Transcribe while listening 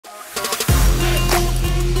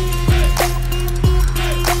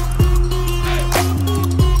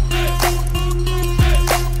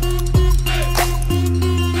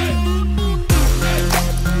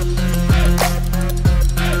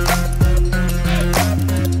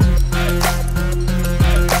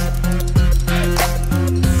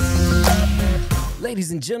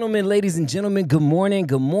ladies and gentlemen, good morning,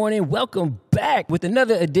 good morning. Welcome back with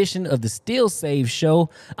another edition of the Still Save Show.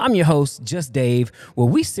 I'm your host, Just Dave, where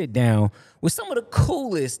we sit down with some of the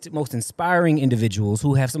coolest, most inspiring individuals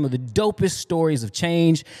who have some of the dopest stories of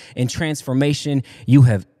change and transformation you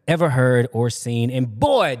have ever heard or seen. And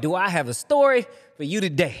boy, do I have a story for you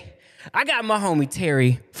today. I got my homie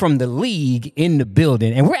Terry from the League in the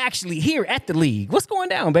building, and we're actually here at the League. What's going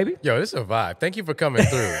down, baby? Yo, this is a vibe. Thank you for coming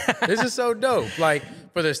through. This is so dope. Like,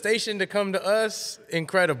 for the station to come to us,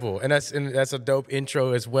 incredible. And that's a dope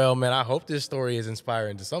intro as well, man. I hope this story is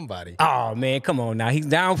inspiring to somebody. Oh, man, come on now. He's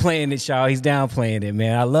downplaying it, y'all. He's downplaying it,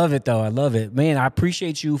 man. I love it, though. I love it. Man, I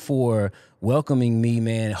appreciate you for welcoming me,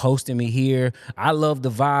 man, hosting me here. I love the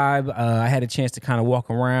vibe. I had a chance to kind of walk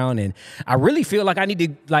around, and I really feel like I need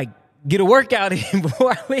to, get a workout in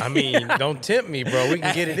before I leave. I mean, don't tempt me, bro. We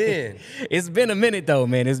can get it in. It's been a minute, though,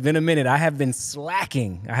 man. It's been a minute. I have been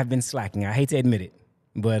slacking. I hate to admit it,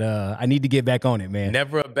 but I need to get back on it, man.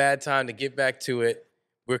 Never a bad time to get back to it.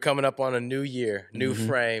 We're coming up on a new year, new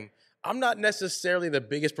frame. I'm not necessarily the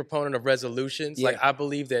biggest proponent of resolutions. Yeah. Like, I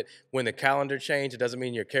believe that when the calendar changes, it doesn't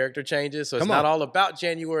mean your character changes. So it's not all about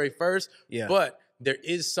January 1st, but there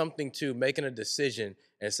is something to making a decision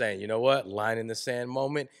and saying, you know what, line in the sand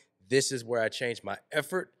moment. This is where I change my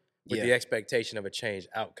effort with the expectation of a changed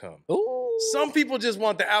outcome. Ooh. Some people just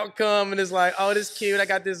want the outcome, and it's like, oh, this cute, I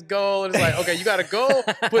got this goal. And it's like, okay, you got a goal,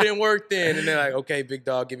 put in work then. And they're like, okay, big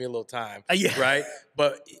dog, give me a little time, right?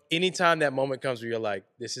 But anytime that moment comes where you're like,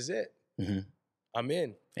 this is it, I'm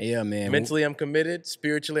in. Yeah, man. Mentally, I'm committed.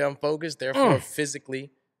 Spiritually, I'm focused. Therefore,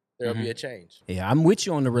 physically, there'll be a change. Yeah, I'm with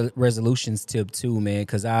you on the resolutions tip too, man,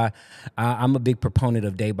 because I'm a big proponent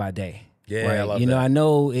of day by day. Yeah, right? I love that. I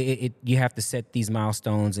know you have to set these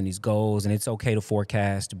milestones and these goals, and it's okay to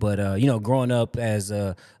forecast. But, growing up as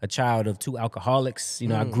a child of two alcoholics,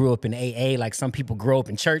 I grew up in AA like some people grow up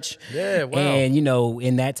in church. Yeah, wow. And,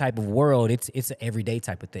 in that type of world, it's an everyday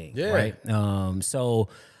type of thing, right?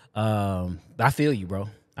 I feel you, bro.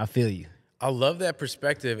 I feel you. I love that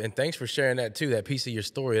perspective, and thanks for sharing that too, that piece of your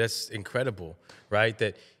story. That's incredible, right?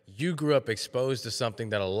 That you grew up exposed to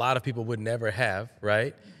something that a lot of people would never have,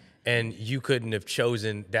 right? And you couldn't have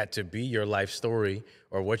chosen that to be your life story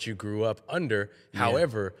or what you grew up under. Yeah.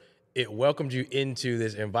 However, it welcomed you into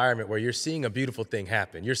this environment where you're seeing a beautiful thing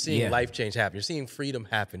happen. You're seeing life change happen. You're seeing freedom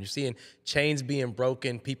happen. You're seeing chains being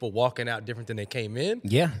broken, people walking out different than they came in.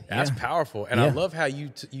 Yeah. That's powerful. And I love how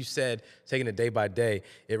you said taking it day by day.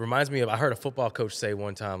 It reminds me of, I heard a football coach say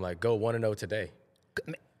one time, like, go 1-0 today.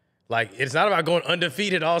 Like, it's not about going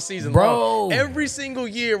undefeated all season long. Every single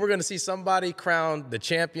year, we're going to see somebody crowned the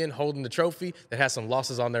champion holding the trophy that has some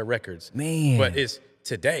losses on their records. Man. But it's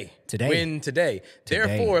today. Win today.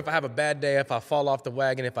 Therefore, if I have a bad day, if I fall off the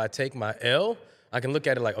wagon, if I take my L, I can look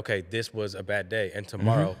at it like, okay, this was a bad day, and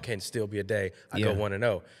tomorrow can still be a day I go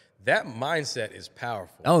 1-0. That mindset is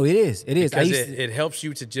powerful. Oh, it is. It is. Because it helps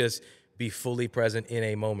you to just be fully present in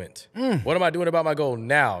a moment. What am I doing about my goal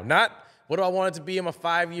now? Not what do I want it to be in my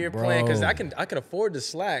 5-year plan? Because I can afford to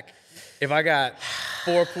slack if I got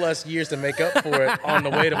 4+ years to make up for it on the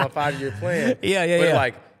way to my 5-year plan. But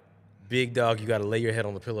like, big dog, you got to lay your head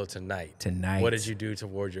on the pillow tonight. What did you do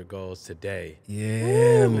toward your goals today?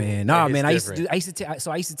 Yeah, man. No, man. I used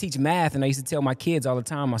to teach math, and I used to tell my kids all the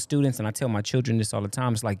time, my students, and I tell my children this all the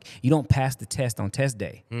time. It's like, you don't pass the test on test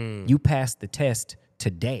day. You pass the test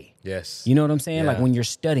today. Yes. You know what I'm saying? Like, when you're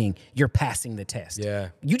studying, you're passing the test. Yeah.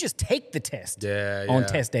 You just take the test on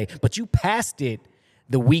test day, but you passed it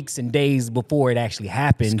the weeks and days before it actually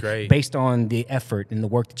happened based on the effort and the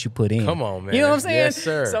work that you put in. Come on, man. You know what I'm saying? Yes,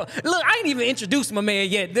 sir. So, look, I ain't even introduced my man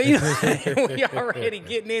yet. We already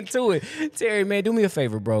getting into it. Terry, man, do me a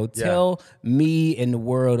favor, bro. Tell me and the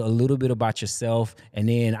world a little bit about yourself, and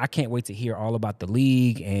then I can't wait to hear all about the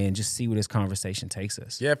League and just see where this conversation takes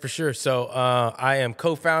us. Yeah, for sure. So I am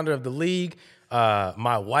co-founder of the League.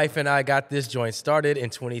 My wife and I got this joint started in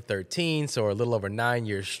 2013, so we're a little over 9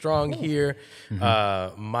 years strong here.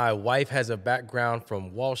 My wife has a background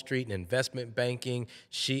from Wall Street and investment banking.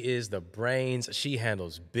 She is the brains. She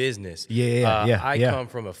handles business. I come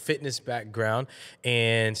from a fitness background,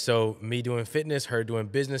 and so me doing fitness, her doing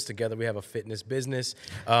business, together we have a fitness business.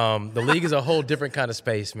 The League is a whole different kind of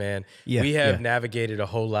space, man. We have navigated a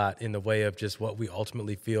whole lot in the way of just what we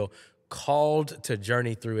ultimately feel called to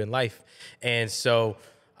journey through in life. And so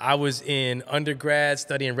I was in undergrad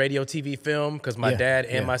studying radio, TV, film because my dad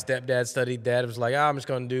and my stepdad studied that. It was like, I'm just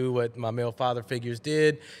going to do what my male father figures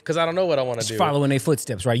did because I don't know what I want to do. Following their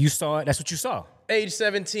footsteps, right? You saw it. That's what you saw. age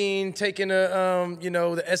 17, taking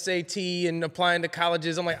the SAT and applying to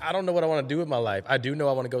colleges. I'm like, I don't know what I want to do with my life. I do know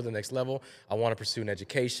I want to go to the next level. I want to pursue an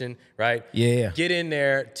education, right? Yeah. Get in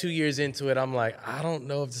there, 2 years into it, I'm like, I don't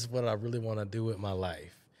know if this is what I really want to do with my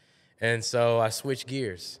life. And so I switched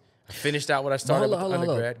gears. I finished out what I started with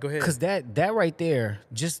undergrad. Go ahead. Because that right there,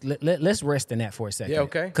 just let's rest in that for a second. Yeah,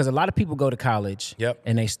 okay. Because a lot of people go to college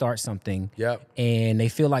and they start something and they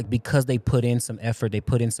feel like because they put in some effort, they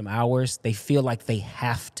put in some hours, they feel like they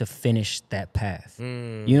have to finish that path. You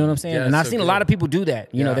know what I'm saying? Yeah, and I've so seen a lot of people do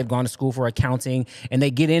that. You know, they've gone to school for accounting and they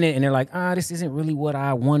get in it and they're like, this isn't really what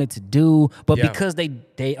I wanted to do. But because they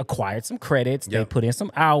acquired some credits, they put in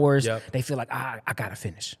some hours, they feel like, I got to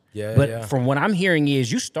finish. But from what I'm hearing is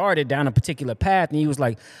you started down a particular path and you was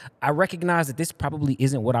like, I recognize that this probably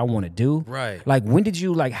isn't what I want to do. Right. Like, when did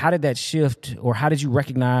you, like, how did that shift, or how did you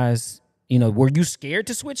recognize, were you scared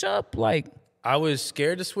to switch up? Like, I was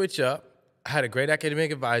scared to switch up. I had a great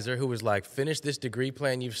academic advisor who was like, finish this degree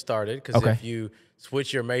plan you've started, because if you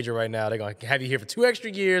switch your major right now, they're going to have you here for 2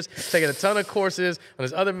 extra years, taking a ton of courses on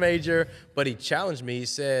this other major. But he challenged me. He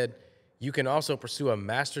said, you can also pursue a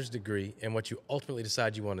master's degree in what you ultimately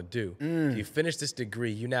decide you want to do. If you finish this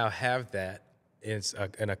degree, you now have that. It's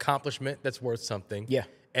an accomplishment that's worth something.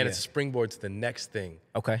 And it's a springboard to the next thing.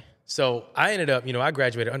 So I ended up, I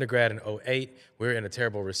graduated undergrad in 2008. We were in a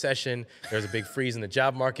terrible recession. There was a big freeze in the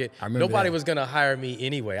job market. Nobody was going to hire me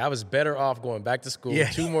anyway. I was better off going back to school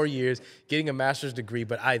 2 more years, getting a master's degree.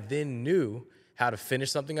 But I then knew how to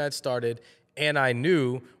finish something I had started. And I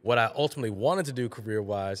knew what I ultimately wanted to do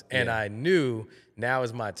career-wise, and I knew now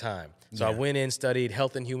is my time. So I went in, studied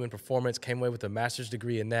health and human performance, came away with a master's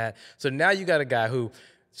degree in that. So now you got a guy who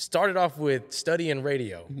started off with studying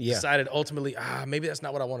radio, decided ultimately, maybe that's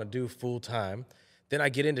not what I want to do full-time. Then I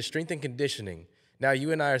get into strength and conditioning. Now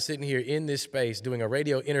you and I are sitting here in this space doing a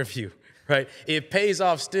radio interview. Right, it pays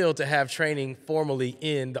off still to have training formally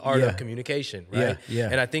in the art of communication, right?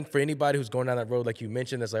 And I think for anybody who's going down that road, like you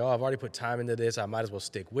mentioned, that's like, I've already put time into this, I might as well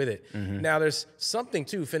stick with it. Now, there's something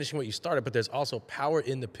to finishing what you started, but there's also power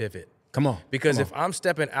in the pivot. Come on. Because if I'm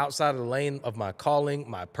stepping outside of the lane of my calling,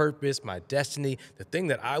 my purpose, my destiny, the thing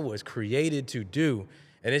that I was created to do,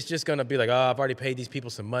 and it's just going to be like, I've already paid these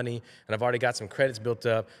people some money, and I've already got some credits built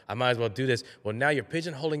up, I might as well do this. Well, now you're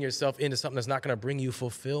pigeonholing yourself into something that's not going to bring you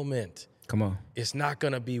fulfillment. Come on. It's not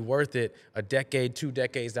going to be worth it a decade, 2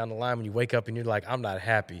 decades down the line when you wake up and you're like, I'm not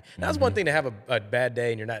happy. Now, that's one thing to have a bad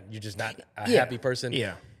day and you're just not a happy person.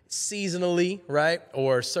 Seasonally, right?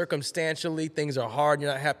 Or circumstantially, things are hard and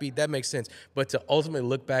you're not happy. That makes sense. But to ultimately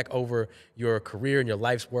look back over your career and your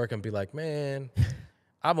life's work and be like, man,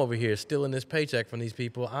 I'm over here stealing this paycheck from these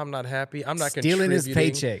people. I'm not happy. I'm not stealing contributing. Stealing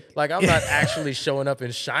this paycheck. Like, I'm not actually showing up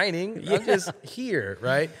and shining. I'm just here,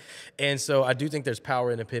 right? And so I do think there's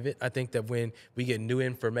power in a pivot. I think that when we get new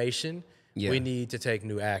information, we need to take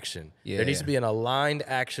new action. There needs to be an aligned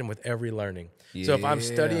action with every learning. So if I'm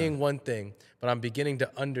studying one thing, but I'm beginning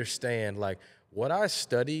to understand, like, what I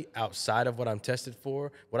study outside of what I'm tested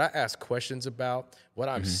for, what I ask questions about, what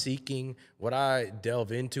I'm seeking, what I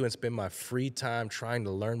delve into and spend my free time trying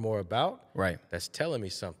to learn more about, that's telling me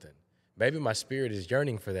something. Maybe my spirit is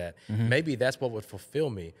yearning for that. Maybe that's what would fulfill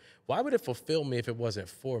me. Why would it fulfill me if it wasn't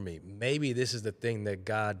for me? Maybe this is the thing that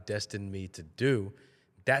God destined me to do.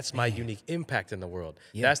 That's my unique impact in the world.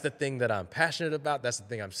 That's the thing that I'm passionate about. That's the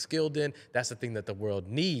thing I'm skilled in. That's the thing that the world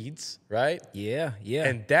needs, right?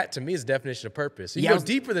 And that, to me, is the definition of purpose. So you go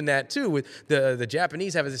deeper than that, too. With the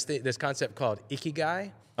Japanese have this concept called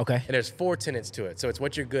ikigai. And there's 4 tenets to it. So it's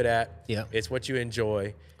what you're good at. It's what you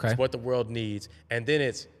enjoy. It's what the world needs. And then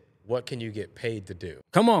it's what can you get paid to do?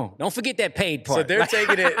 Come on. Don't forget that paid part. So they're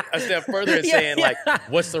taking it a step further and saying, like,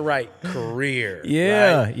 what's the right career?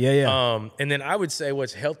 Right? And then I would say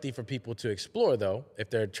what's healthy for people to explore, though,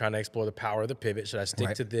 if they're trying to explore the power of the pivot. Should I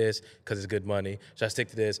stick to this because it's good money? Should I stick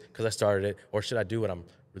to this because I started it? Or should I do what I'm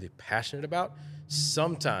really passionate about?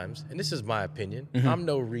 Sometimes, and this is my opinion, I'm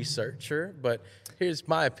no researcher, but here's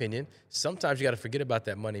my opinion. Sometimes you got to forget about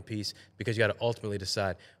that money piece because you got to ultimately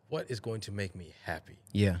decide what is going to make me happy.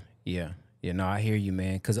 No, I hear you,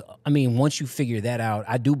 man. Because, I mean, once you figure that out,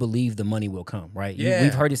 I do believe the money will come, right?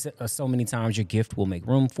 We've heard it so many times, your gift will make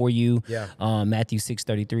room for you. Matthew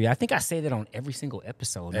 6:33. I think I say that on every single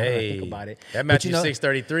episode. Now that I think about it. That Matthew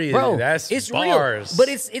 6:33, bro, that's it's bars. Real. But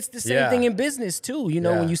it's the same thing in business, too. You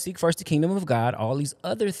know, when you seek first the kingdom of God, all these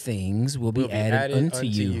other things will be added unto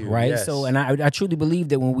you, right? Yes. So, and I truly believe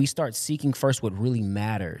that when we start seeking first what really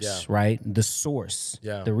matters, right? The source,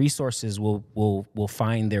 the resources will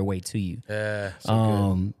find their way to you.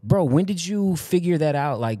 Bro, when did you figure that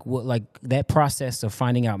out? Like that process of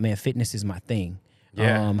finding out, man, fitness is my thing.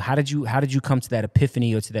 Yeah. How did you come to that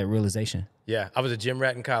epiphany or to that realization? Yeah, I was a gym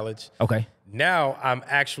rat in college. Okay. Now I'm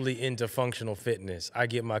actually into functional fitness. I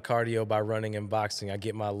get my cardio by running and boxing. I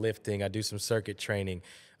get my lifting. I do some circuit training.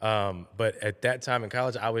 But at that time in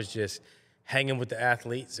college, I was just hanging with the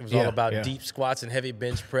athletes. It was all about deep squats and heavy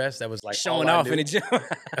bench press. That was like Showing all I off knew. in the gym.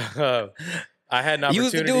 I had an opportunity. You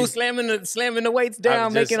was the dude slamming the weights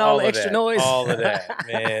down, Just making all the extra that, noise. all of that,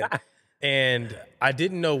 man. And I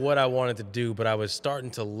didn't know what I wanted to do, but I was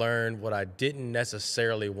starting to learn what I didn't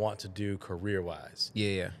necessarily want to do career-wise.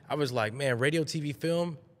 Yeah. I was like, man, radio, TV,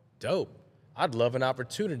 film, dope. I'd love an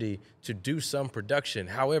opportunity to do some production.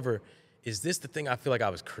 However, is this the thing I feel like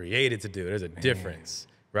I was created to do? There's a difference,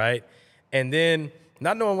 right? And then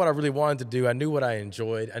not knowing what I really wanted to do, I knew what I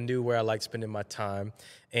enjoyed. I knew where I liked spending my time.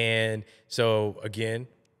 And so, again,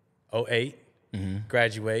 08,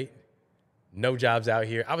 graduate. No jobs out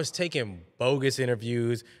here. I was taking bogus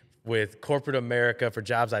interviews with corporate America for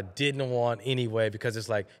jobs I didn't want anyway, because it's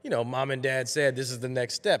like, mom and dad said this is the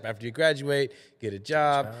next step. After you graduate, get a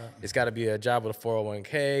job. It's got to be a job with a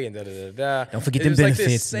 401k and da-da-da-da. Don't forget the the benefits, like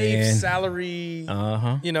this safe man.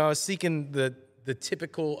 salary, seeking the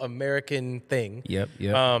typical American thing. Yep.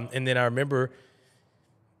 And then I remember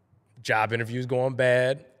job interviews going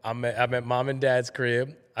bad. I'm at mom and dad's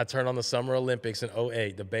crib. I turned on the Summer Olympics in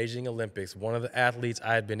 08, the Beijing Olympics. One of the athletes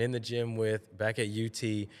I had been in the gym with back at UT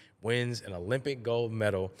wins an Olympic gold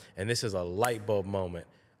medal, and this is a light bulb moment.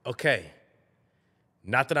 Okay,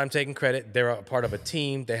 not that I'm taking credit. They're a part of a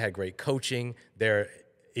team. They had great coaching. They're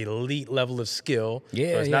elite level of skill.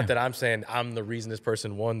 Yeah, so it's not that I'm saying I'm the reason this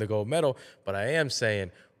person won the gold medal, but I am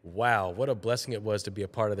saying, wow, what a blessing it was to be a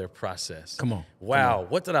part of their process. Come on. Wow,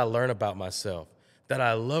 what did I learn about myself? That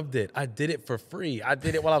I loved it. I did it for free. I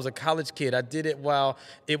did it while I was a college kid. I did it while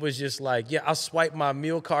it was just like, I'll swipe my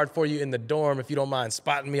meal card for you in the dorm if you don't mind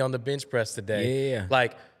spotting me on the bench press today. Yeah.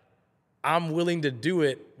 Like, I'm willing to do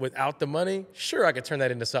it without the money. Sure, I could turn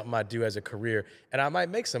that into something I do as a career, and I might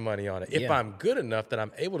make some money on it. If I'm good enough that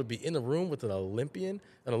I'm able to be in the room with an Olympian,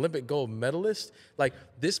 an Olympic gold medalist, like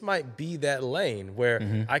this might be that lane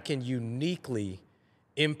where I can uniquely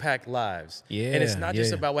impact lives. Yeah. And it's not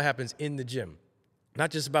just about what happens in the gym. Not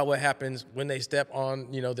just about what happens when they step on,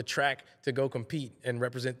 the track to go compete and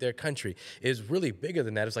represent their country. It's really bigger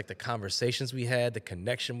than that. It's like the conversations we had, the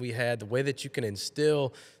connection we had, the way that you can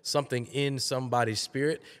instill something in somebody's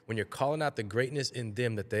spirit when you're calling out the greatness in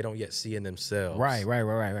them that they don't yet see in themselves. Right.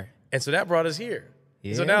 And so that brought us here.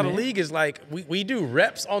 Yeah, so now man. the league is like, we do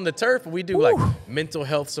reps on the turf. We do like mental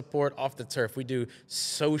health support off the turf. We do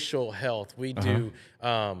social health. We do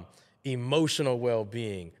emotional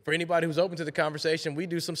well-being. For anybody who's open to the conversation, we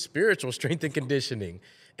do some spiritual strength and conditioning.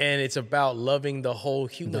 And it's about loving the whole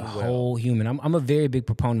human whole human. I'm a very big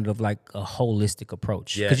proponent of like a holistic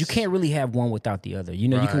approach, because you can't really have one without the other. You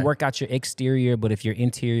can work out your exterior, but if your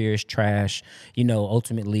interior is trash,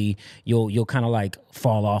 ultimately you'll kind of like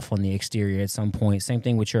fall off on the exterior at some point. Same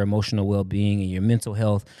thing with your emotional well-being and your mental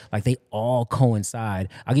health. Like they all coincide.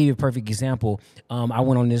 I'll give you a perfect example. I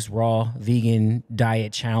went on this raw vegan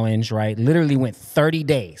diet challenge, right? Literally went 30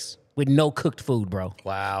 days with no cooked food, bro.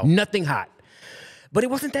 Wow. Nothing hot. But it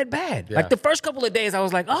wasn't that bad. Yeah. Like the first couple of days, I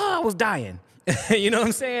was like, I was dying. You know what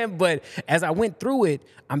I'm saying? But as I went through it,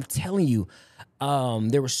 I'm telling you,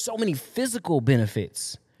 there were so many physical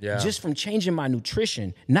benefits just from changing my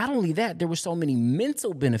nutrition. Not only that, there were so many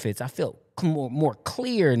mental benefits. I felt more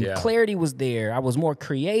clear, and clarity was there. I was more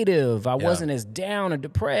creative. I wasn't as down or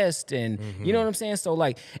depressed. And you know what I'm saying? So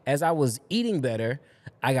like, as I was eating better,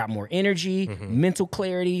 I got more energy, mental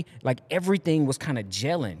clarity, like everything was kind of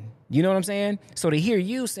gelling. You know what I'm saying? So to hear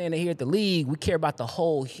you saying that here at the league, we care about the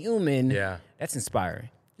whole human, that's inspiring.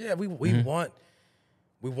 Yeah, we want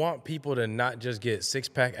people to not just get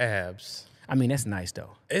six-pack abs. I mean, that's nice,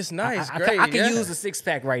 though. It's nice, I great. I can use a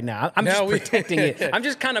six-pack right now. I'm just protecting it. I'm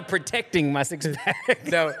just kind of protecting my six-pack.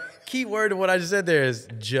 Now, key word of what I just said there is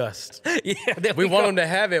just. Yeah, we want them to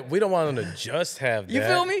have it. We don't want them to just have that. You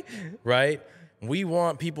feel me? Right? We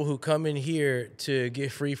want people who come in here to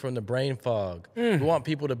get free from the brain fog. We want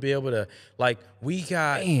people to be able to, like, we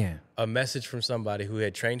got a message from somebody who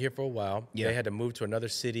had trained here for a while. They had to move to another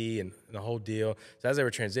city and the whole deal. So as they were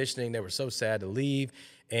transitioning, they were so sad to leave.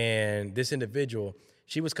 And this individual,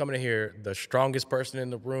 she was coming in here the strongest person in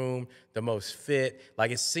the room, the most fit.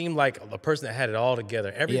 Like, it seemed like a person that had it all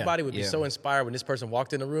together. Everybody would be so inspired when this person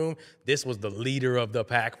walked in the room. This was the leader of the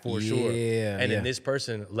pack for sure. And then this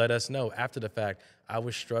person let us know after the fact, I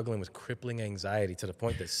was struggling with crippling anxiety to the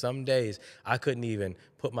point that some days I couldn't even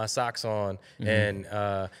put my socks on and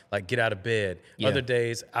like get out of bed. Other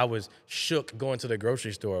days I was shook going to the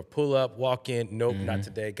grocery store, pull up, walk in, nope, not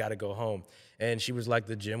today, gotta go home. And she was like,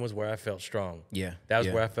 the gym was where I felt strong. Yeah. That was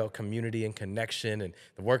where I felt community and connection, and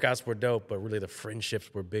the workouts were dope, but really the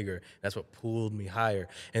friendships were bigger. That's what pulled me higher.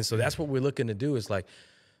 And so that's what we're looking to do is like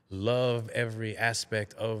love every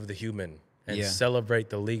aspect of the human and celebrate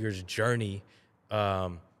the leaguer's journey,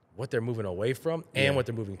 what they're moving away from and what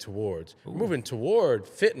they're moving towards. Moving toward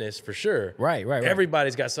fitness for sure. Right.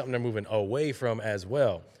 Everybody's got something they're moving away from as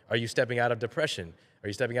well. Are you stepping out of depression? Are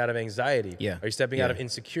you stepping out of anxiety? Yeah. Are you stepping out of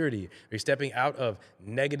insecurity? Are you stepping out of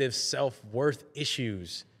negative self-worth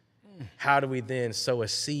issues? How do we then sow a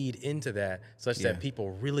seed into that such that people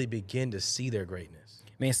really begin to see their greatness?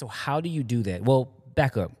 Man, so how do you do that? Well,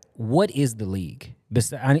 back up. What is the league?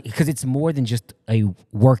 Because it's more than just a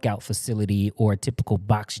workout facility or a typical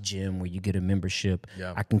box gym where you get a membership.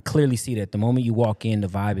 Yeah. I can clearly see that. The moment you walk in, the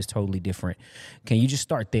vibe is totally different. Can you just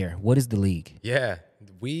start there? What is the league? Yeah,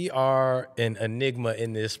 we are an enigma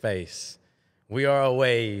in this space. We are a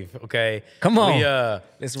wave, okay? Come on,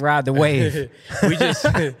 let's ride the wave.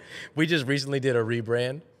 we just recently did a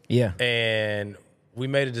rebrand. Yeah. And we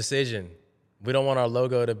made a decision. We don't want our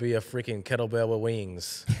logo to be a freaking kettlebell with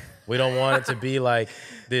wings. We don't want it to be like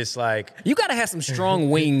this, like... You got to have some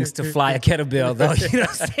strong wings to fly a kettlebell, though. You know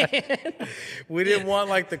what I'm saying? We didn't want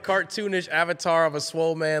like the cartoonish avatar of a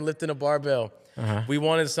swole man lifting a barbell. We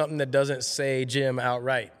wanted something that doesn't say gym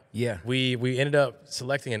outright. Yeah. We ended up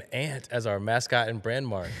selecting an ant as our mascot and brand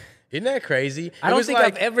mark. Isn't that crazy? I don't think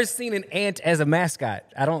I've ever seen an ant as a mascot.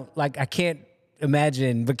 I can't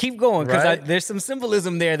imagine, but keep going because there's some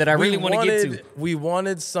symbolism there that I really want to get to. We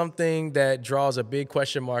wanted something that draws a big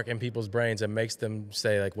question mark in people's brains and makes them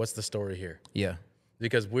say, like, what's the story here? Yeah.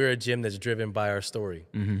 Because we're a gym that's driven by our story.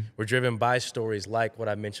 We're driven by stories like what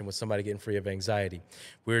I mentioned with somebody getting free of anxiety.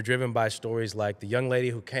 We're driven by stories like the young lady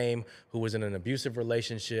who came, who was in an abusive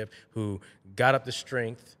relationship, who got up the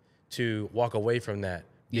strength to walk away from that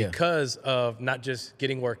because of not just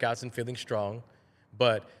getting workouts and feeling strong,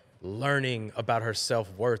 but learning about her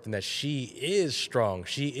self-worth and that she is strong.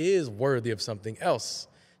 She is worthy of something else.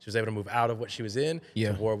 She was able to move out of what she was in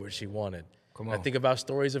toward what she wanted. I think about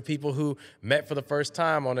stories of people who met for the first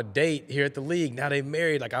time on a date here at the league. Now they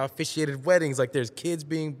married. Like I officiated weddings. Like there's kids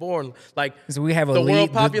being born. Like so we have a the league,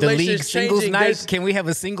 world population the league is singles changing. night. Can we have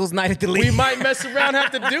a singles night at the league? We might mess around,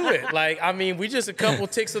 have to do it. Like I mean, we just a couple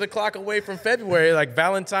ticks of the clock away from February. Like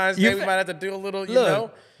Valentine's Day, we might have to do a little. You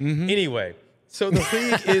know. Anyway. So the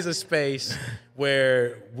league is a space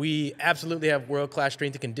where we absolutely have world-class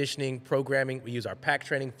strength and conditioning programming. We use our pack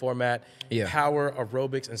training format. Power,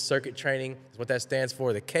 aerobics, and circuit training is what that stands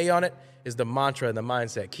for. The K on it is the mantra and the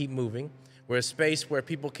mindset, keep moving. We're a space where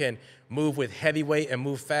people can move with heavyweight and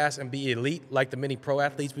move fast and be elite like the many pro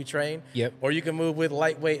athletes we train. Or you can move with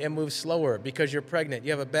lightweight and move slower because you're pregnant,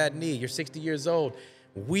 you have a bad knee, you're 60 years old.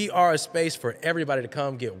 We are a space for everybody to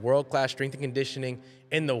come get world-class strength and conditioning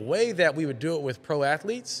in the way that we would do it with pro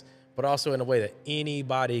athletes, but also in a way that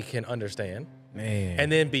anybody can understand. Man.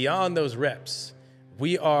 And then beyond those reps,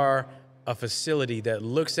 we are a facility that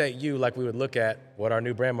looks at you like we would look at what our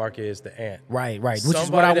new brand mark is, the ant. Right. Which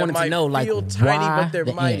is what I wanted to know. Like, feel tiny, why but they're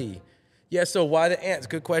the mighty. ant? Yeah, so why the ants?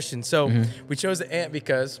 Good question. So we chose the ant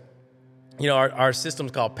because, you know, our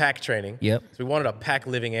system's called pack training. So we wanted a pack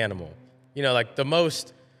living animal. You know, like the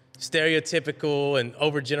most stereotypical and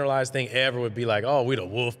overgeneralized thing ever would be like, oh, we the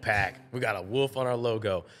wolf pack. We got a wolf on our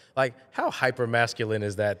logo. Like, how hyper masculine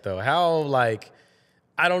is that though? How like,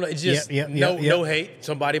 I don't know. It's just no hate.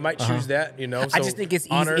 Somebody might choose that, you know. So I just think it's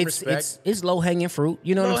honor, easy. respect. It's low hanging fruit.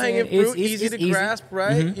 You know what I'm saying? Low hanging fruit, easy to grasp,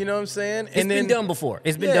 right? You know what I'm saying? It's been done before.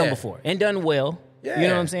 It's been done before and done well. You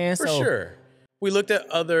know what I'm saying? For sure. We looked at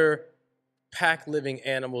other pack living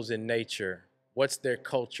animals in nature. What's their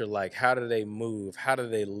culture like? How do they move? How do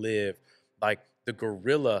they live? Like the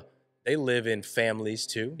gorilla, they live in families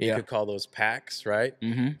too. You could call those packs, right?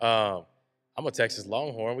 I'm a Texas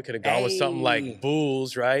Longhorn. We could have gone with something like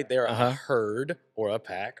bulls, right? They're a herd or a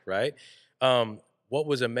pack, right? What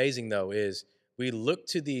was amazing though is we look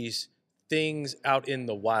to these things out in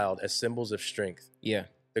the wild as symbols of strength.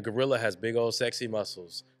 The gorilla has big old sexy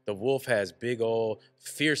muscles. The wolf has big old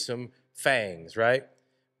fearsome fangs, right?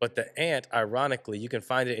 But the ant, ironically, you can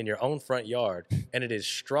find it in your own front yard, and it is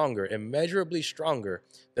stronger, immeasurably stronger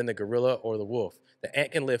than the gorilla or the wolf. The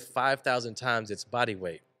ant can lift 5,000 times its body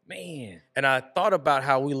weight. Man. And I thought about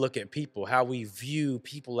how we look at people, how we view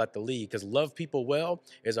people at the league, because love people well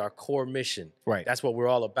is our core mission. That's what we're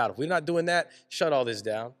all about. If we're not doing that, shut all this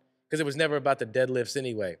down, because it was never about the deadlifts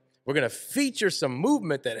anyway. We're going to feature some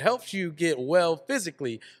movement that helps you get well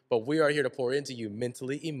physically, but we are here to pour into you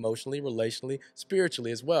mentally, emotionally, relationally,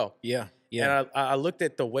 spiritually as well. And I looked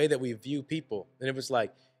at the way that we view people, and it was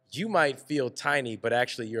like, you might feel tiny, but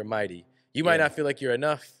actually you're mighty. You might not feel like you're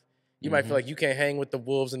enough. You might feel like you can't hang with the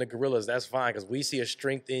wolves and the gorillas. That's fine, because we see a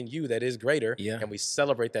strength in you that is greater, and we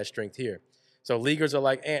celebrate that strength here. So leaguers are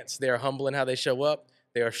like ants. They are humble in how they show up.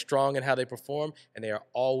 They are strong in how they perform, and they are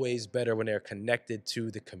always better when they're connected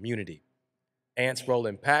to the community. Ants roll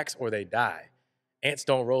in packs or they die. Ants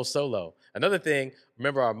don't roll solo. Another thing,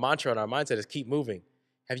 remember our mantra and our mindset is keep moving.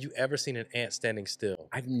 Have you ever seen an ant standing still?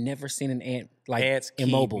 I've never seen an ant like ants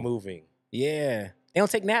immobile. Keep moving. Yeah. They don't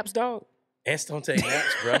take naps, dog. Ants don't take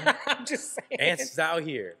naps, bro. I'm just saying. Ants is out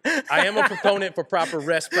here. I am a proponent for proper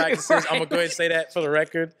rest practices. Right. I'm going to go ahead and say that for the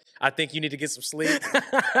record. I think you need to get some sleep.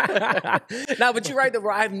 No, but you're right, though,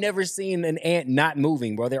 bro. I've never seen an ant not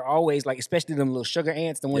moving, bro. They're always like, especially them little sugar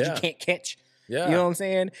ants, the ones you can't catch. Yeah. You know what I'm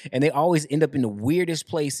saying? And they always end up in the weirdest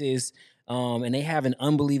places. And they have an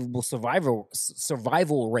unbelievable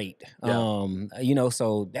survival rate. You know,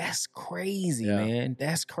 so that's crazy, man.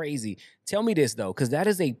 That's crazy. Tell me this, though, because that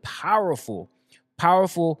is a powerful,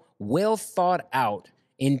 well thought out,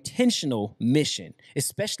 intentional mission,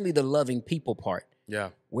 especially the loving people part.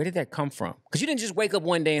 Yeah. Where did that come from? Because you didn't just wake up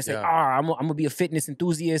one day and say, I'm going to be a fitness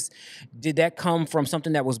enthusiast. Did that come from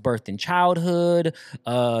something that was birthed in childhood?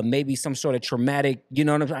 Maybe some sort of traumatic, you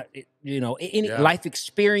know what I'm saying? You know, any life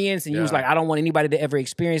experience. And you was like, I don't want anybody to ever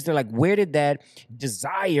experience that. Like, where did that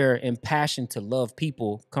desire and passion to love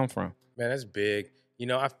people come from? Man, that's big. You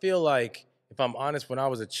know, I feel like, if I'm honest, when I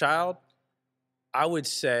was a child, I would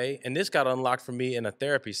say, and this got unlocked for me in a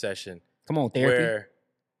therapy session. Come on, therapy. Where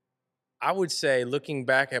I would say, looking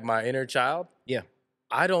back at my inner child,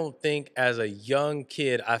 I don't think as a young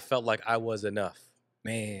kid I felt like I was enough.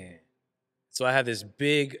 Man. So I have this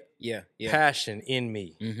big passion in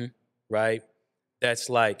me, right? That's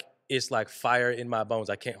like, it's like fire in my bones.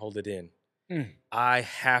 I can't hold it in. I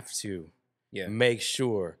have to make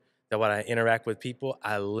sure that when I interact with people,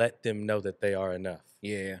 I let them know that they are enough.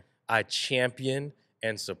 Yeah. I champion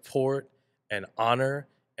and support and honor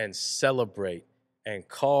and celebrate and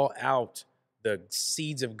call out the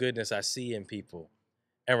seeds of goodness I see in people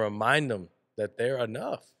and remind them that they're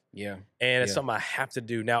enough. Yeah. And it's something I have to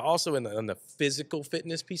do. Now, also in the physical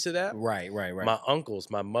fitness piece of that. Right. My uncles,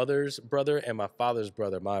 my mother's brother and my father's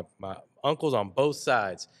brother, my uncles on both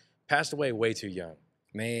sides passed away way too young.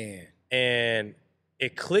 Man. And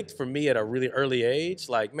it clicked for me at a really early age.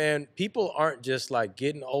 Like, man, people aren't just like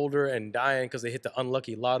getting older and dying because they hit the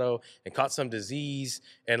unlucky lotto and caught some disease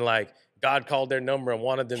and like God called their number and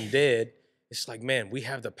wanted them dead. It's like, man, we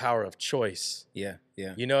have the power of choice. Yeah.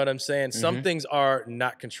 You know what I'm saying? Some things are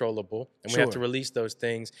not controllable, and we have to release those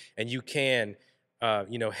things. And you can,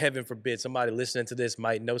 you know, heaven forbid, somebody listening to this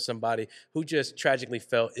might know somebody who just tragically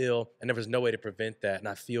fell ill, and there was no way to prevent that, and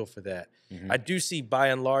I feel for that. I do see, by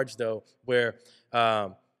and large, though, where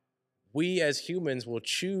we as humans will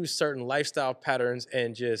choose certain lifestyle patterns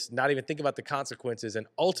and just not even think about the consequences, and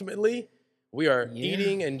ultimately, we are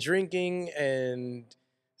eating and drinking and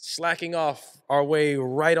slacking off our way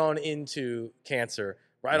right on into cancer,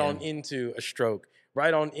 right on into a stroke,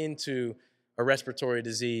 right on into a respiratory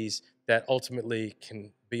disease that ultimately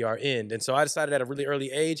can be our end. And so I decided at a really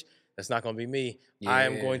early age, that's not going to be me. I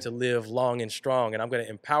am going to live long and strong, and I'm going to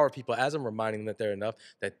empower people as I'm reminding them that they're enough,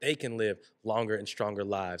 that they can live longer and stronger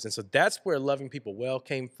lives. And so that's where loving people well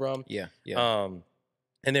came from.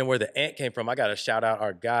 And then where the ant came from, I got to shout out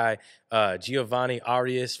our guy, Giovanni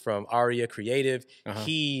Arias from Aria Creative.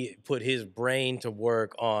 He put his brain to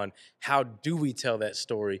work on how do we tell that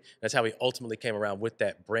story. That's how he ultimately came around with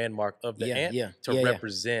that brand mark of the ant to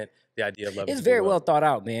represent the idea of loving. It's very well thought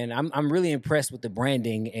out, man. I'm really impressed with the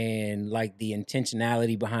branding and like the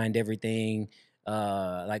intentionality behind everything.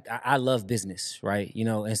 Like I love business, right? You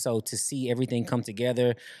know, and so to see everything come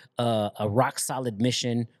together, a rock solid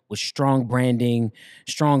mission with strong branding,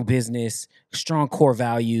 strong business, strong core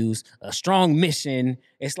values, a strong mission.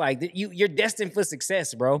 It's like you're destined for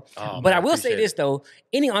success, bro. But I will say this though,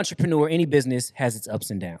 any entrepreneur, any business has its ups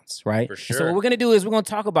and downs, right? For sure. So what we're gonna do is we're gonna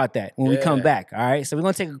talk about that when we come back. All right. So we're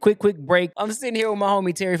gonna take a quick break. I'm sitting here with my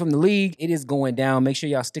homie Terry from the League. It is going down. Make sure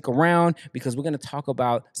y'all stick around because we're gonna talk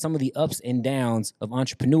about some of the ups and downs of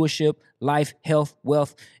entrepreneurship, life, health,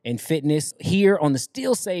 wealth, and fitness here on the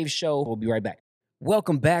Still Save Show. We'll be right back.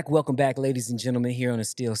 Welcome back, ladies and gentlemen, here on the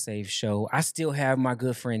Still Save Show. I still have my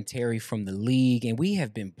good friend Terry from the League, and we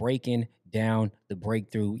have been breaking down the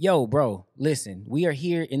breakthrough. Yo, bro, listen, we are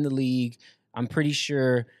here in the League. I'm pretty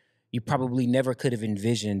sure you probably never could have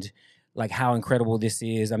envisioned like how incredible this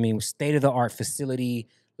is. I mean, state-of-the-art facility,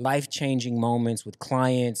 life-changing moments with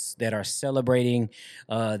clients that are celebrating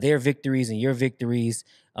their victories and your victories.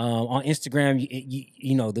 On Instagram,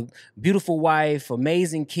 you know, the beautiful wife,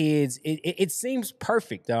 amazing kids. It seems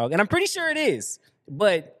perfect, dog. And I'm pretty sure it is.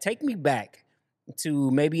 But take me back to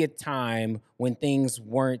maybe a time when things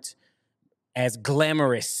weren't as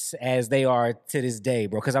glamorous as they are to this day,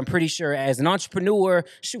 bro. Because I'm pretty sure as an entrepreneur,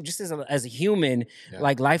 shoot, just as a human,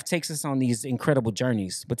 like life takes us on these incredible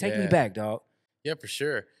journeys. But take me back, dog. Yeah, for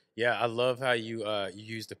sure. Yeah, I love how you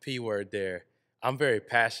you use the P word there. I'm very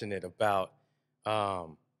passionate about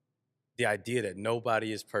the idea that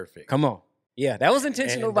nobody is perfect. Come on. Yeah, that was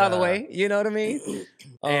intentional, And, by the way. You know what I mean?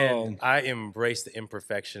 And I embrace the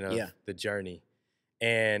imperfection of Yeah. the journey.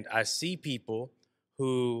 And I see people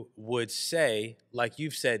who would say, like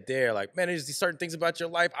you've said there, like, man, there's these certain things about your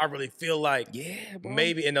life I really feel like bro.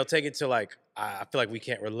 maybe, and they'll take it to like, I feel like we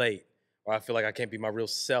can't relate, or I feel like I can't be my real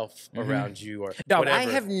self around you, or Dog, whatever.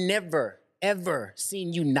 I have never, ever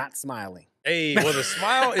seen you not smiling. Hey, well, the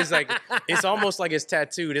smile is like, it's almost like it's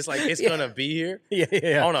tattooed. It's like, it's gonna be here.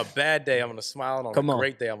 Yeah. On a bad day, I'm gonna smile. And on a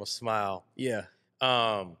great day, I'm gonna smile. Yeah.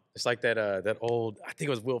 It's like that old, I think it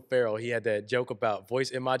was Will Ferrell. He had that joke about voice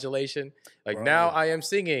immodulation. Like, Bro. now I am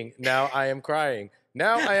singing. Now I am crying.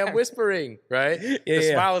 Now I am whispering, right?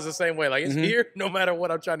 The smile is the same way. Like, it's here no matter what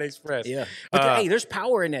I'm trying to express. Yeah. But hey, there's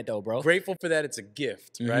power in that though, bro. Grateful for that. It's a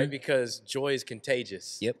gift, right? Because joy is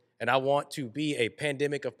contagious. Yep. And I want to be a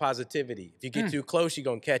pandemic of positivity. If you get too close, you're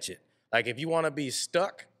going to catch it. Like, if you want to be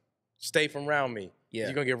stuck, stay from around me. Yeah.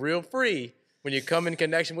 You're going to get real free when you come in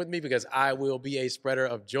connection with me, because I will be a spreader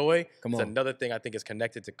of joy. It's another thing I think is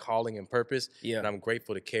connected to calling and purpose. Yeah. And I'm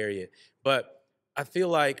grateful to carry it. But I feel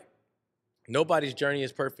like nobody's journey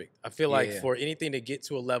is perfect. I feel like for anything to get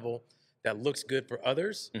to a level that looks good for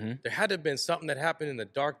others, there had to have been something that happened in the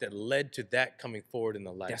dark that led to that coming forward in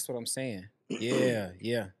the light. That's what I'm saying. Yeah.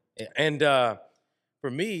 And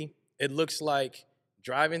for me, it looks like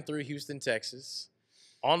driving through Houston, Texas,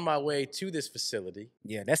 on my way to this facility.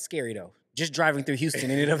 Yeah, that's scary though. Just driving through Houston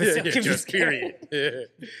in and of itself can be scary.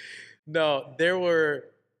 No, there were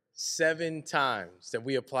 7 times that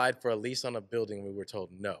we applied for a lease on a building and we were told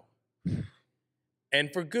no.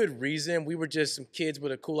 And for good reason. We were just some kids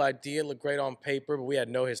with a cool idea, looked great on paper, but we had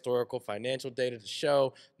no historical financial data to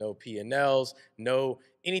show, no P&Ls, no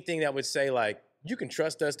anything that would say like, you can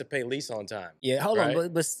trust us to pay lease on time. Yeah, hold on,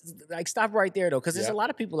 but like stop right there though, because there's a lot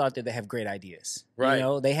of people out there that have great ideas. Right. You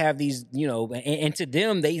know, they have these, you know, and to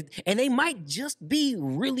them they might just be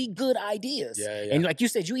really good ideas. Yeah. And like you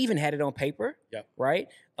said, you even had it on paper. Yep. Right.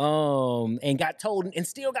 And got told and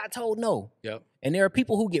still got told no. Yep. And there are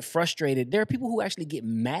people who get frustrated. There are people who actually get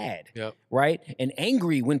mad. Yep. Right. And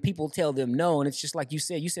angry when people tell them no. And it's just like you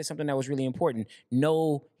said something that was really important.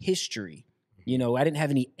 No history. You know, I didn't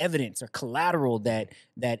have any evidence or collateral that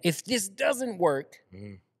if this doesn't work,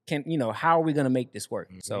 how are we going to make this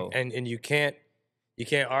work? So and you can't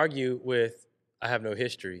argue with I have no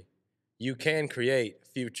history. You can create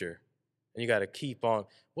future, and you got to keep on.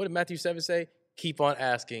 What did Matthew 7 say? Keep on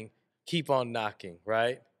asking, keep on knocking.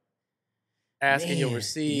 Right? Asking, you'll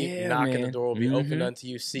receive. Knocking, the door will be open unto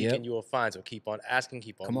you. Seeking, you will find. So keep on asking,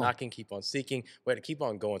 keep on knocking, keep on seeking. We had to keep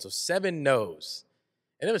on going. So 7 no's.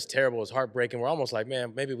 And it was terrible. It was heartbreaking. We're almost like,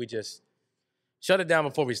 man, maybe we just shut it down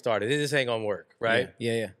before we started. This ain't going to work, right?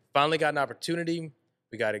 Yeah. Finally got an opportunity.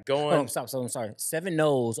 We got it going. Oh, stop. So I'm sorry. 7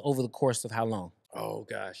 no's over the course of how long? Oh,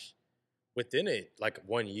 gosh. Within it, like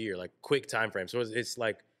 1 year, like quick time frame. So it's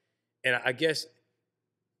like, and I guess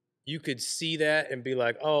you could see that and be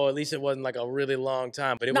like, oh, at least it wasn't like a really long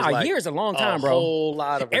time. But it was like a year is a long time, bro. A whole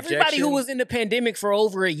lot of rejection. Everybody who was in the pandemic for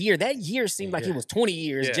over a year, that year seemed like it was 20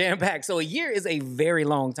 years jam-packed. So a year is a very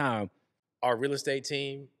long time. Our real estate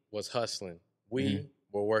team was hustling. We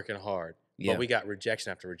were working hard. But we got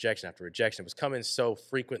rejection after rejection after rejection. It was coming so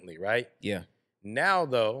frequently, right? Yeah. Now,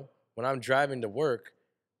 though, when I'm driving to work,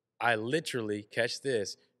 I literally, catch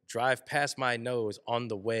this, drive past my nose on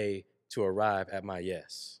the way to arrive at my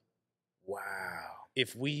yes. Wow.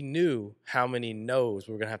 If we knew how many no's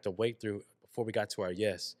we were going to have to wait through before we got to our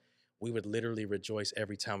yes, we would literally rejoice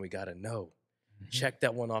every time we got a no. Check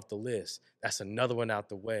that one off the list. That's another one out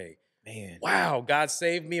the way. Man. Wow, God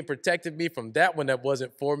saved me and protected me from that one that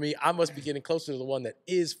wasn't for me. I must be getting closer to the one that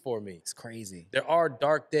is for me. It's crazy. There are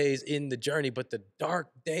dark days in the journey, but the dark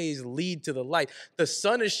days lead to the light. The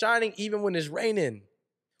sun is shining even when it's raining.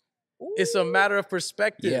 It's a matter of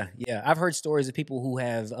perspective. Yeah. I've heard stories of people who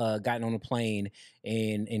have gotten on a plane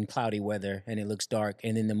in cloudy weather and it looks dark.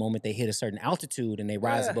 And then the moment they hit a certain altitude and they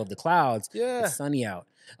rise above the clouds, it's sunny out.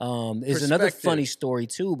 There's another funny story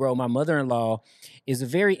too, bro. My mother-in-law is a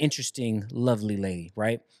very interesting, lovely lady,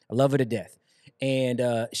 right? I love her to death. And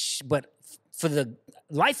but for the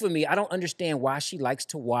life of me, I don't understand why she likes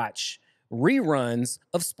to watch reruns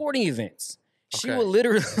of sporting events. She Okay. will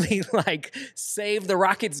literally like save the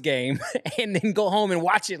Rockets game and then go home and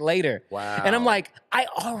watch it later. Wow. And I'm like, I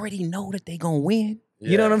already know that they gonna win.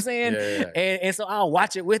 You know what I'm saying? Yeah. And so I'll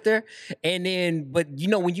watch it with her. And then, but you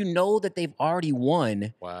know, when you know that they've already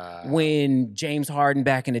won, Wow. when James Harden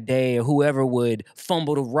back in the day or whoever would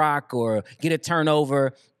fumble the rock or get a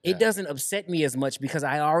turnover, it doesn't upset me as much because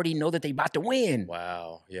I already know that they about to win.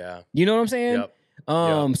 Wow. Yeah. You know what I'm saying? Yep.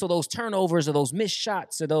 So those turnovers or those missed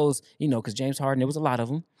shots or those, you know, because James Harden, there was a lot of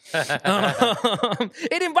them. It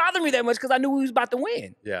didn't bother me that much because I knew he was about to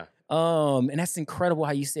win. Yeah. And that's incredible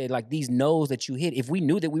how you said like these no's that you hit. If we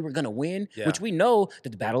knew that we were gonna win, which we know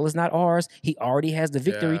that the battle is not ours, he already has the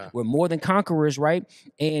victory. Yeah. We're more than conquerors, right?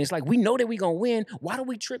 And it's like we know that we're gonna win. Why do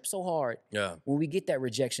we trip so hard? Yeah. When we get that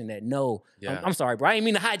rejection, that no. Yeah. I'm sorry, bro. I didn't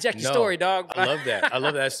mean to hijack your story, dog. I love that. I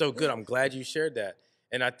love that. That's so good. I'm glad you shared that.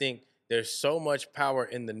 And I think there's so much power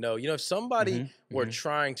in the no. You know, if somebody were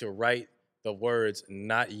trying to write the words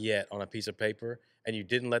 "not yet" on a piece of paper and you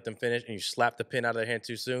didn't let them finish and you slapped the pen out of their hand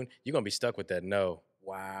too soon, you're going to be stuck with that no.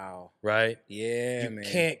 Wow. Right? Yeah, you man.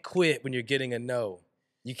 can't quit when you're getting a no.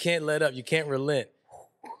 You can't let up. You can't relent.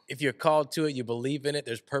 If you're called to it, you believe in it,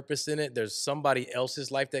 there's purpose in it, there's somebody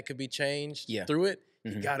else's life that could be changed through it,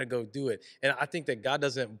 you got to go do it. And I think that God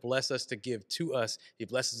doesn't bless us to give to us. He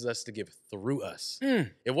blesses us to give through us.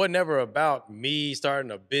 It wasn't ever about me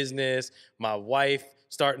starting a business, my wife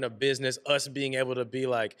starting a business, us being able to be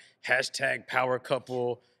like #power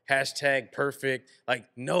couple, #perfect. Like,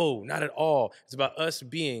 no, not at all. It's about us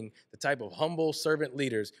being the type of humble servant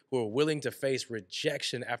leaders who are willing to face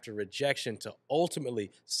rejection after rejection to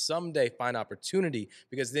ultimately someday find opportunity,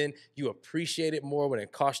 because then you appreciate it more when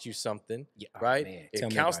it costs you something, right? Man,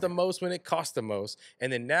 it counts the most when it costs the most.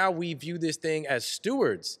 And then now we view this thing as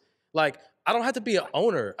stewards. Like, I don't have to be an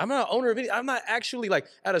owner. I'm not an owner of anything. I'm not actually, like,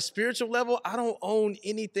 at a spiritual level, I don't own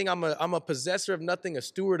anything. I'm a possessor of nothing, a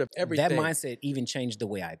steward of everything. That mindset even changed the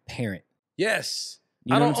way I parent. Yes. You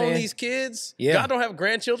know I what don't I'm own saying? these kids. Yeah. God don't have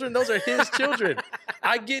grandchildren. Those are his children.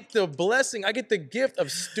 I get the blessing. I get the gift of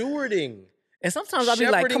stewarding. And sometimes I'll be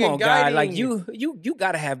like, shepherding come on, and God, like guiding. you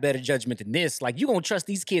gotta have better judgment than this. Like, you gonna trust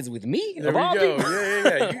these kids with me? There of we all go. people?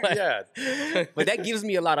 Yeah. But that gives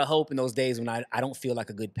me a lot of hope in those days when I don't feel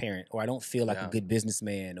like a good parent, or I don't feel like a good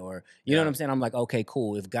businessman, or you know what I'm saying? I'm like, okay,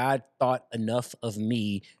 cool. If God thought enough of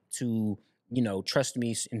me to, you know, trust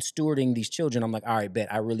me in stewarding these children, I'm like, all right,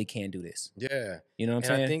 bet I really can do this. Yeah. You know what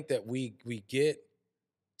I'm And saying? I think that we get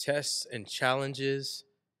tests and challenges,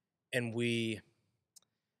 and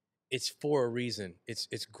it's for a reason.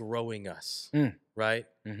 It's growing us, right?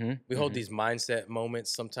 We hold these mindset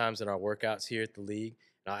moments sometimes in our workouts here at the league,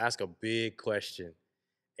 and I'll ask a big question.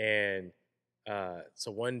 And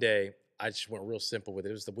so one day, I just went real simple with it.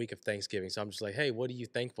 It was the week of Thanksgiving, so I'm just like, hey, what are you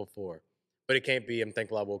thankful for? But it can't be, I'm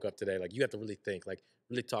thankful I woke up today. Like, you have to really think, like,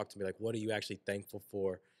 really talk to me. Like, what are you actually thankful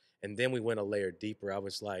for? And then we went a layer deeper. I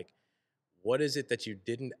was like, what is it that you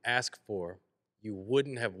didn't ask for, you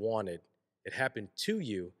wouldn't have wanted? It happened to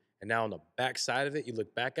you. And now on the backside of it, you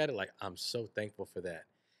look back at it like, I'm so thankful for that.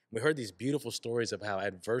 We heard these beautiful stories of how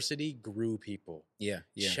adversity grew people.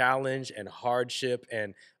 Challenge and hardship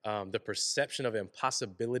and the perception of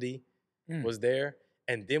impossibility was there.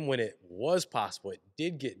 And then when it was possible, it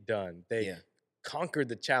did get done. They conquered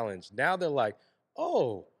the challenge. Now they're like,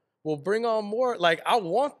 oh, well, bring on more. Like, I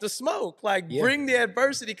want the smoke. Like, bring the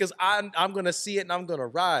adversity, because I'm going to see it and I'm going to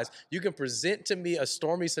rise. You can present to me a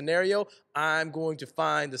stormy scenario. I'm going to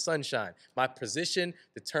find the sunshine. My position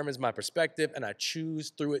determines my perspective, and I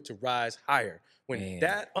choose through it to rise higher. When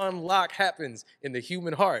that unlock happens in the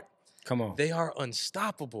human heart, come on, they are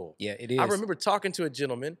unstoppable. Yeah, it is. I remember talking to a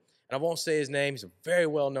gentleman, and I won't say his name. He's a very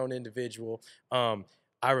well-known individual. I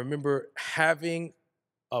remember having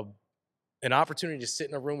an opportunity to sit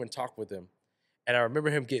in a room and talk with him. And I remember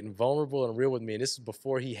him getting vulnerable and real with me. And this is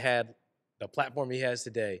before he had the platform he has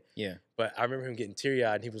today. But I remember him getting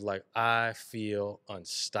teary-eyed, and he was like, I feel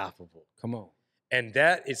unstoppable. Come on. And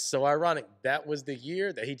that is so ironic. That was the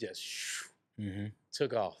year that he just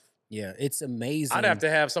took off. Yeah, it's amazing. I'd have to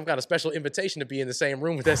have some kind of special invitation to be in the same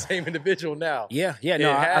room with that same individual now. No, it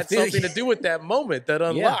had something to do with that moment that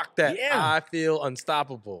unlocked that I feel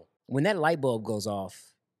unstoppable. When that light bulb goes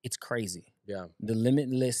off, it's crazy. Yeah. The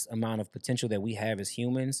limitless amount of potential that we have as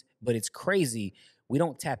humans, but it's crazy. We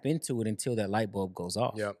don't tap into it until that light bulb goes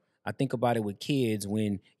off. Yep. I think about it with kids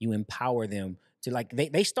when you empower them to, like,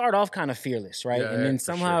 they start off kind of fearless, right? And then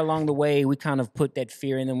somehow along the way, we kind of put that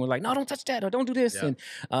fear in them. We're like, no, don't touch that, or don't do this. And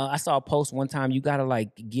I saw a post one time, you got to, like,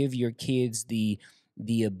 give your kids the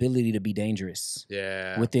ability to be dangerous.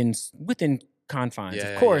 Yeah. Within confines, of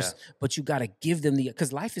Yeah, course, but you got to give them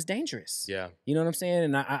because life is dangerous. yeah. You know what I'm saying?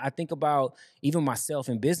 And I think about even myself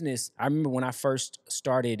in business. I remember when I first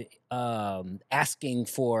started asking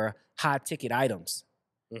for high ticket items.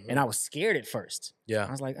 And I was scared at first. Yeah.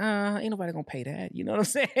 I was like, ain't nobody gonna pay that. You know what I'm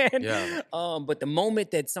saying? Yeah. But the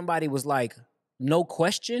moment that somebody was like, no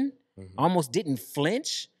question, almost didn't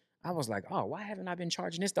flinch, I was like, oh, why haven't I been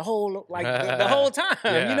charging this the whole the whole time?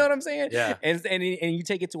 Yeah. You know what I'm saying? Yeah. And you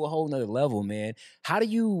take it to a whole nother level, man. How do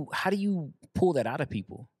you pull that out of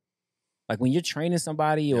people? Like when you're training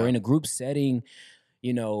somebody or in a group setting,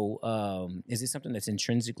 you know, is it something that's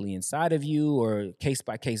intrinsically inside of you or case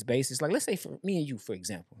by case basis? Like, let's say for me and you, for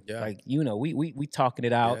example, like, you know, we talking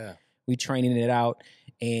it out, we training it out.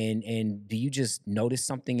 And do you just notice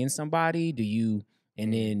something in somebody? Do you,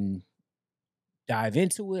 and then dive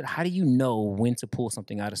into it? How do you know when to pull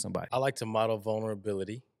something out of somebody? I like to model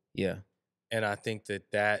vulnerability. Yeah. And I think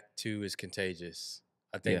that too is contagious.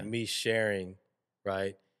 I think me sharing,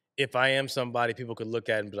 right? If I am somebody, people could look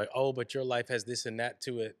at and be like, oh, but your life has this and that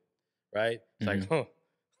to it, right? It's like,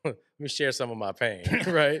 let me share some of my pain,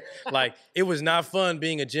 right? Like, it was not fun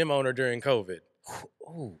being a gym owner during COVID.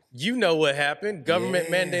 Oh. You know what happened. Government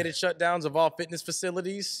mandated shutdowns of all fitness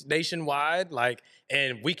facilities nationwide. Like,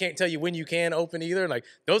 and we can't tell you when you can open either. Like,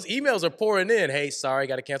 those emails are pouring in. Hey, sorry,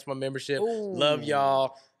 got to cancel my membership. Ooh. Love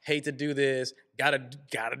y'all. Hate to do this.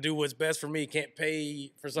 Gotta do what's best for me. Can't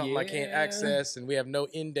pay for something I can't access, and we have no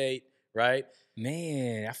end date, right?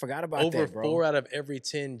 Man, I forgot about Over that, bro. 4 out of every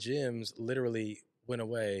 10 gyms literally went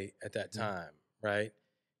away at that time, right?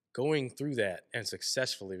 Going through that and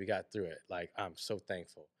successfully, we got through it. Like, I'm so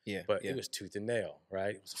thankful. Yeah. But it was tooth and nail,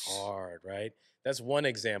 right? It was hard, right? That's one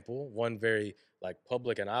example, one very like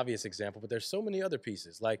public and obvious example, but there's so many other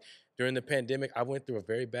pieces. Like during the pandemic, I went through a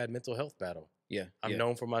very bad mental health battle. Yeah. I'm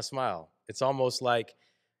known for my smile. It's almost like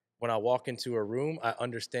when I walk into a room, I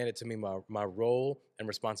understand it to be my role and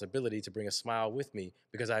responsibility to bring a smile with me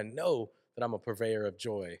because I know that I'm a purveyor of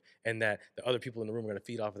joy and that the other people in the room are going to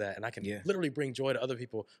feed off of that. And I can literally bring joy to other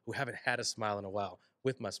people who haven't had a smile in a while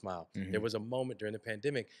with my smile. There was a moment during the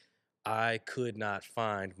pandemic, I could not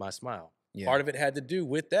find my smile. Part of it had to do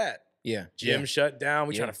with that. Gym shut down.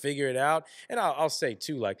 We trying to figure it out. And I'll say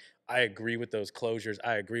too, like, I agree with those closures.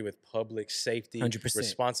 I agree with public safety, 100%.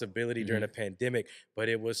 responsibility during a pandemic. But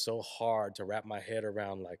it was so hard to wrap my head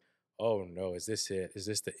around like, oh no, is this it? Is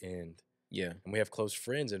this the end? Yeah. And we have close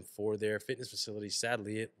friends, and for their fitness facilities,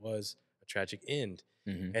 sadly, it was a tragic end.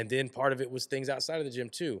 And then part of it was things outside of the gym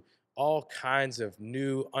too. All kinds of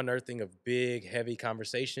new unearthing of big, heavy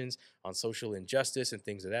conversations on social injustice and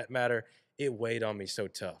things of that matter. It weighed on me so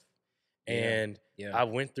tough. And I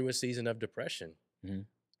went through a season of depression.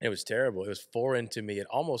 It was terrible. It was foreign to me. It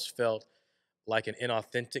almost felt like an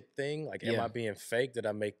inauthentic thing. Like, am I being fake? Did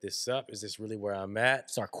I make this up? Is this really where I'm at?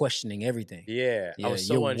 Start questioning everything. I was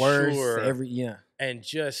so your unsure. worth, And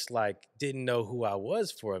just like didn't know who I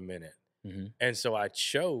was for a minute. And so I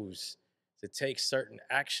chose to take certain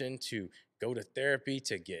action, to go to therapy,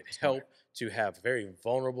 to get help, to have very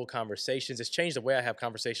vulnerable conversations. It's changed the way I have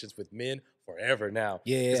conversations with men forever now.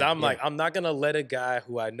 Because I'm like, I'm not going to let a guy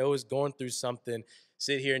who I know is going through something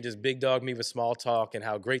sit here and just big dog me with small talk and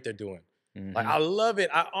how great they're doing. Like, I love it.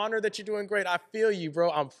 I honor that you're doing great. I feel you, bro.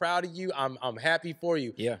 I'm proud of you. I'm happy for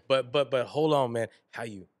you. But hold on, man. How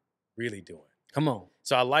you really doing? Come on.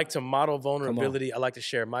 So I like to model vulnerability. I like to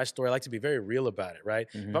share my story. I like to be very real about it, right?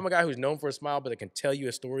 If I'm a guy who's known for a smile, but I can tell you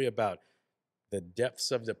a story about the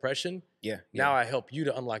depths of depression, now I help you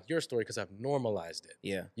to unlock your story because I've normalized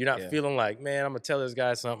it. You're not feeling like, man, I'm going to tell this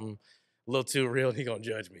guy something a little too real and he's going to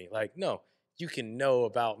judge me. Like, no, you can know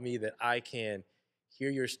about me that I can hear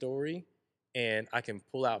your story and I can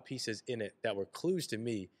pull out pieces in it that were clues to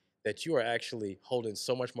me that you are actually holding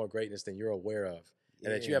so much more greatness than you're aware of.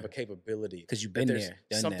 And that you have a capability. Because you've been there,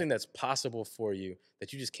 done something that. that's possible for you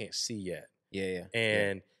that you just can't see yet.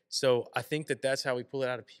 And so I think that that's how we pull it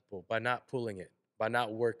out of people, by not pulling it, by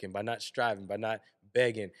not working, by not striving, by not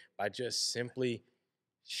begging, by just simply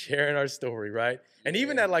sharing our story, right? And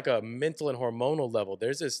even at like a mental and hormonal level,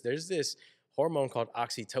 there's this hormone called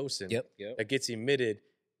oxytocin that gets emitted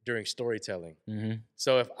during storytelling.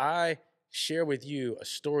 So if I share with you a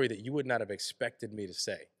story that you would not have expected me to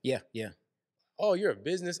say. Oh, you're a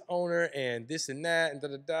business owner and this and that and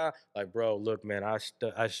da-da-da. Like, bro, look, man,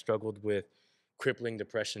 I struggled with crippling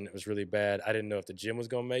depression. It was really bad. I didn't know if the gym was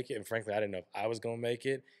going to make it. And frankly, I didn't know if I was going to make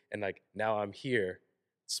it. And like, now I'm here.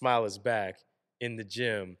 Smile is back in the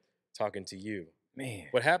gym talking to you. Man.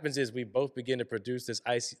 What happens is we both begin to produce this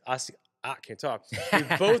I can't talk. We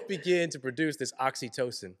both begin to produce this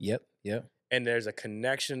oxytocin. And there's a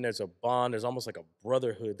connection. There's a bond. There's almost like a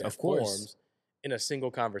brotherhood that forms. in a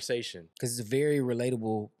single conversation. Because it's a very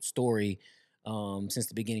relatable story since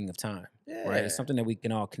the beginning of time, right? It's Yeah. something that we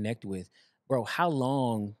can all connect with. Bro, how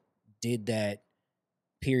long did that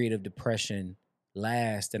period of depression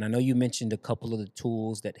last? And I know you mentioned a couple of the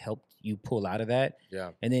tools that helped you pull out of that.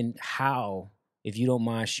 Yeah. And then how, if you don't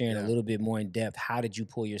mind sharing a Yeah. little bit more in depth, how did you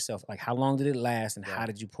pull yourself? Like, how long did it last and Yeah. how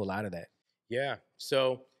did you pull out of that? Yeah.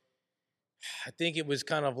 So I think it was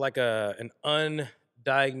kind of like an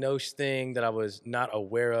undiagnosed thing that I was not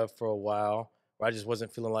aware of for a while, where I just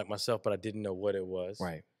wasn't feeling like myself, but I didn't know what it was.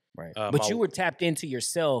 Right, right. My But you were tapped into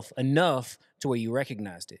yourself enough to where you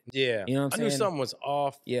recognized it. Yeah. You know what I I'm knew saying? something was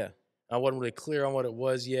off. Yeah. I wasn't really clear on what it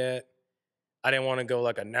was yet. I didn't want to go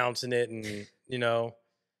like announcing it and,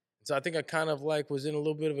 So I think I kind of like was in a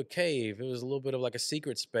little bit of a cave. It was a little bit of like a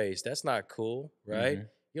secret space. That's not cool, right? Mhm.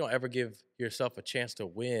 You don't ever give yourself a chance to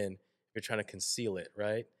win if you're trying to conceal it,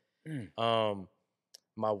 right? Mm.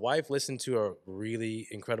 My wife listened to a really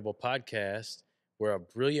incredible podcast where a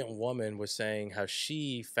brilliant woman was saying how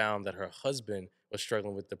she found that her husband was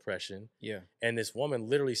struggling with depression. Yeah. And this woman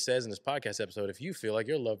literally says in this podcast episode, if you feel like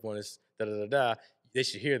your loved one is da-da-da-da, they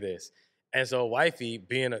should hear this. And so wifey,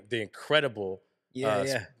 being the incredible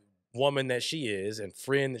Yeah. woman that she is and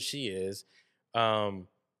friend that she is,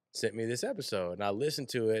 sent me this episode. And I listened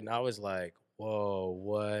to it and I was like, whoa,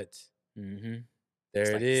 what? Mm-hmm.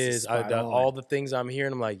 There it is. Spot on. All the things I'm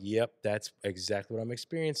hearing, I'm like, yep, that's exactly what I'm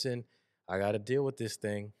experiencing. I got to deal with this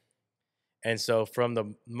thing. And so from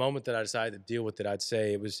the moment that I decided to deal with it, I'd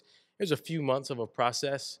say it was a few months of a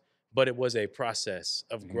process, but it was a process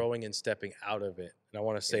of growing and stepping out of it. And I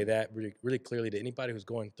want to say that really, really clearly to anybody who's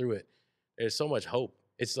going through it. There's so much hope.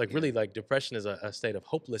 It's like really like depression is a state of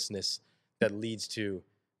hopelessness that leads to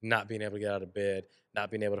not being able to get out of bed, not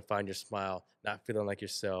being able to find your smile, not feeling like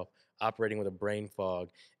yourself, operating with a brain fog.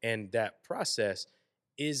 And that process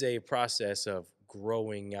is a process of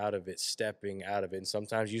growing out of it, stepping out of it. And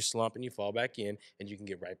sometimes you slump and you fall back in and you can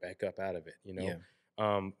get right back up out of it,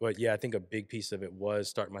 But yeah, I think a big piece of it was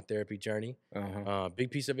starting my therapy journey.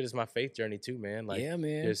 Big piece of it is my faith journey too, man. Like,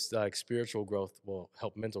 man. just like spiritual growth will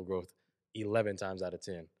help mental growth 11 times out of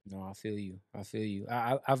 10. No, I feel you.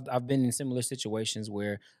 I've been in similar situations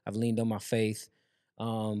where I've leaned on my faith.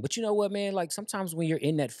 But you know what, man? Like sometimes when you're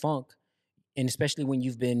in that funk, and especially when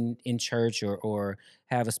you've been in church or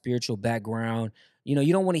have a spiritual background, you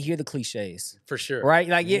don't want to hear the cliches. For sure. Right?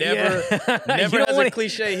 Like never has a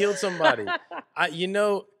cliche healed somebody.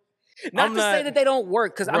 Not to say that they don't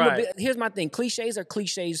work, because Right. here's my thing. Cliches are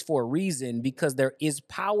cliches for a reason because there is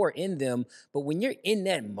power in them. But when you're in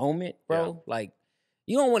that moment, bro, like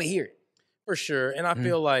you don't want to hear it. For sure. And I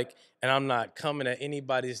feel like, and I'm not coming at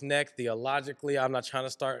anybody's neck theologically. I'm not trying to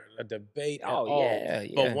start a debate at all. Yeah.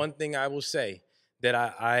 But one thing I will say that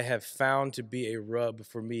I have found to be a rub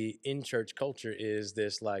for me in church culture is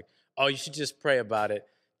this like, oh, you should just pray about it.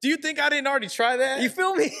 Do you think I didn't already try that? You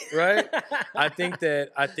feel me? Right? I think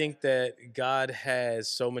that God has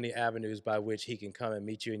so many avenues by which he can come and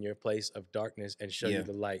meet you in your place of darkness and show you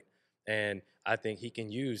the light. And I think he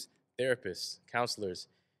can use therapists, counselors.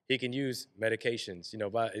 He can use medications.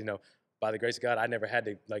 By the grace of God, I never had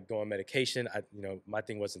to like go on medication. My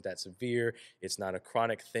thing wasn't that severe. It's not a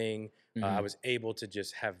chronic thing. I was able to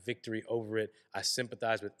just have victory over it. I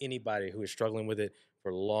sympathize with anybody who is struggling with it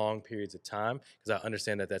for long periods of time because I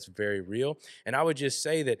understand that that's very real. And I would just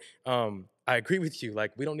say that I agree with you.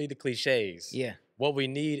 Like, we don't need the cliches. Yeah. What we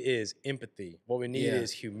need is empathy. What we need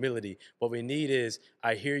is humility. What we need is,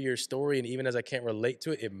 I hear your story, and even as I can't relate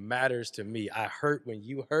to it, it matters to me. I hurt when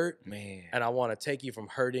you hurt, man, and I want to take you from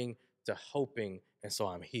hurting to hoping, and so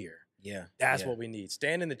I'm here. Yeah. That's what we need.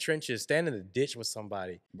 Stand in the trenches, stand in the ditch with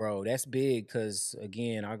somebody. Bro, that's big because,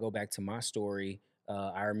 again, I'll go back to my story.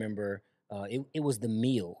 I remember it was the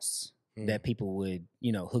meals that people would,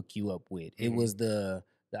 hook you up with. It was the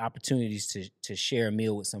opportunities to share a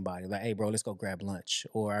meal with somebody. Like, hey, bro, let's go grab lunch.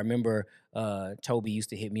 Or I remember Toby used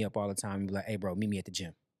to hit me up all the time and be like, hey, bro, meet me at the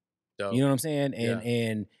gym. Dope. You know what I'm saying?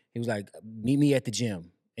 And he was like, meet me at the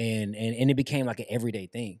gym. And it became like an everyday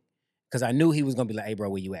thing. Because I knew he was going to be like, hey, bro,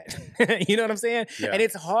 where you at? You know what I'm saying? Yeah. And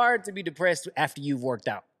it's hard to be depressed after you've worked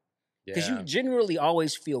out. Because Yeah. you generally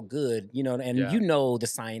always feel good, and you know the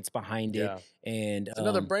science behind it. And it's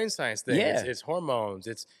another brain science thing. Yeah. It's hormones.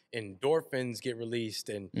 It's endorphins get released,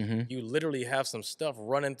 and you literally have some stuff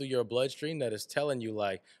running through your bloodstream that is telling you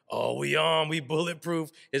like, oh, we bulletproof.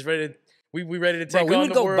 It's ready to, we ready to take on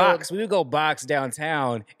the world. We would go box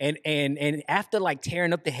downtown, and after like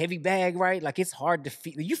tearing up the heavy bag, right? Like it's hard to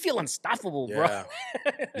feel. You feel unstoppable, bro.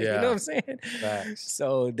 You know what I'm saying? Facts.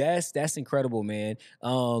 So that's incredible, man.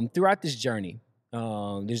 Throughout this journey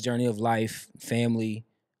of life, family,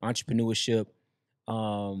 entrepreneurship,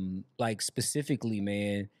 like specifically,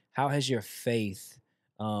 man, how has your faith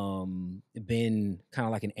been kind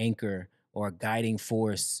of like an anchor or a guiding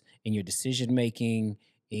force in your decision making,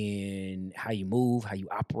 in how you move, how you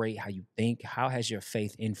operate, how you think? How has your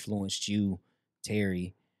faith influenced you,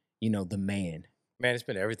 Terry? You know, the man. Man, it's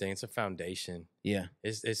been everything. It's a foundation. Yeah.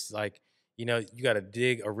 It's like, you got to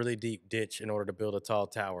dig a really deep ditch in order to build a tall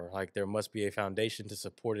tower. Like there must be a foundation to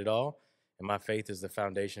support it all. And my faith is the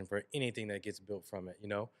foundation for anything that gets built from it.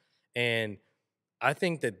 And I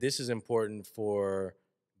think that this is important for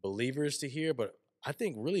believers to hear, but I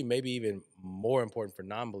think really maybe even more important for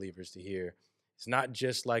non-believers to hear. It's not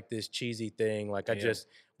just like this cheesy thing. Like I just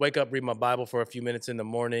wake up, read my Bible for a few minutes in the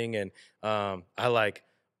morning, and I like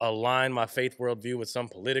align my faith worldview with some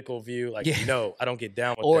political view. Like, no, I don't get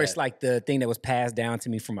down with that. Or it's like the thing that was passed down to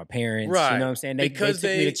me from my parents. Right. You know what I'm saying? They took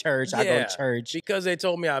me to church. I go to church. Because they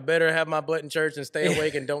told me I better have my butt in church and stay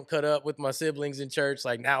awake and don't cut up with my siblings in church.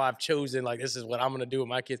 Like now I've chosen, like, this is what I'm going to do with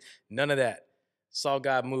my kids. None of that. Saw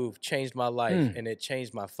God move, changed my life, and it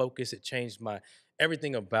changed my focus. It changed my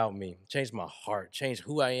everything about me, changed my heart, changed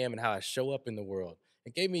who I am and how I show up in the world.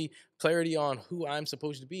 It gave me clarity on who I'm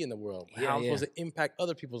supposed to be in the world, how I'm supposed to impact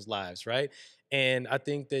other people's lives, right? And I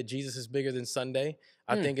think that Jesus is bigger than Sunday.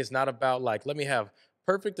 I think it's not about like, let me have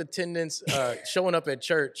perfect attendance showing up at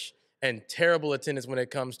church and terrible attendance when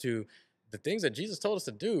it comes to the things that Jesus told us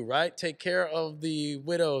to do, right? Take care of the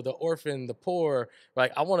widow, the orphan, the poor.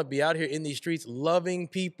 Like, I want to be out here in these streets loving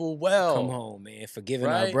people well. Come on, man. Forgiving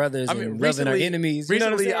our brothers and loving our enemies.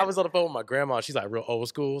 Recently, I was on the phone with my grandma. She's like real old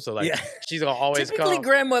school. So like, she's going to always Typically, come.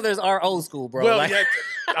 grandmothers are old school, bro. Well, yeah,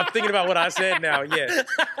 I'm thinking about what I said now. Yeah.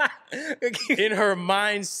 In her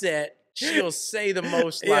mindset, she'll say the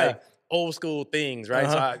most like old school things, right?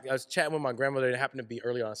 So I was chatting with my grandmother. It happened to be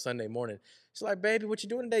early on a Sunday morning. She's like, baby, what you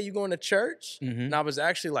doing today? You going to church? And I was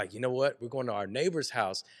actually like, you know what? We're going to our neighbor's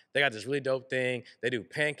house. They got this really dope thing. They do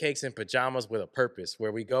pancakes and pajamas with a purpose,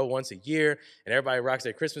 where we go once a year and everybody rocks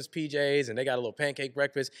their Christmas PJs and they got a little pancake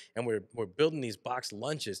breakfast. And we're building these box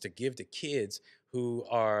lunches to give to kids who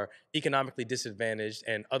are economically disadvantaged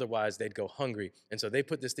and otherwise they'd go hungry. And so they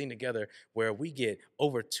put this thing together where we get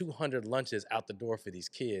over 200 lunches out the door for these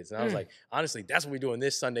kids. And I was like, honestly, that's what we're doing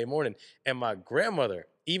this Sunday morning. And my grandmother,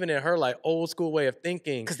 even in her like old school way of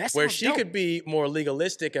thinking, where she could be more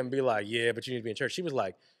legalistic and be like, yeah, but you need to be in church. She was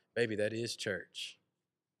like, baby, that is church.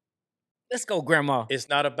 Let's go, Grandma. It's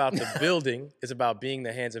not about the building. It's about being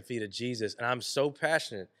the hands and feet of Jesus. And I'm so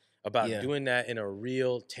passionate about doing that in a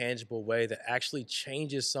real, tangible way that actually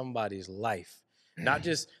changes somebody's life. Not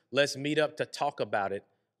just let's meet up to talk about it.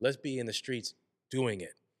 Let's be in the streets doing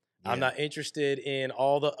it. I'm not interested in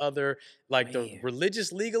all the other, like the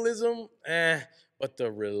religious legalism, but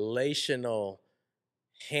the relational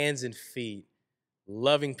hands and feet,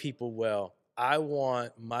 loving people well. I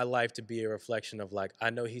want my life to be a reflection of like,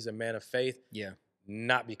 I know he's a man of faith. Yeah.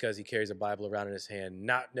 Not because he carries a Bible around in his hand,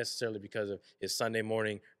 not necessarily because of his Sunday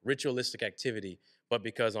morning ritualistic activity, but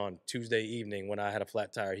because on Tuesday evening when I had a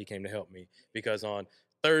flat tire, he came to help me. Because on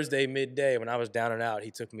Thursday midday when I was down and out,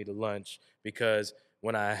 he took me to lunch. Because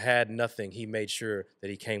when I had nothing, he made sure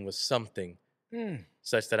that he came with something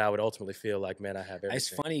such that I would ultimately feel like, man, I have everything. It's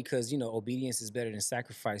funny because, obedience is better than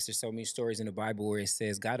sacrifice. There's so many stories in the Bible where it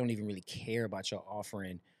says God don't even really care about your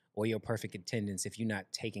offering or your perfect attendance if you're not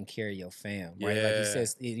taking care of your fam, right? Like he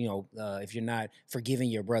says, if you're not forgiving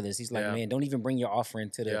your brothers, he's like, man, don't even bring your offering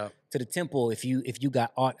to the temple if you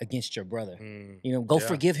got aught against your brother. Go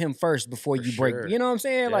forgive him first before you break. You know what I'm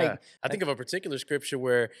saying? Like, I think of a particular scripture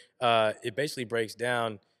where it basically breaks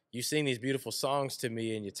down. You sing these beautiful songs to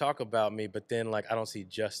me and you talk about me, but then like I don't see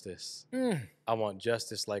justice. I want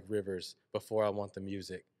justice like rivers before I want the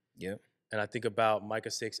music. Yep. And I think about Micah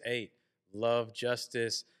 6:8, love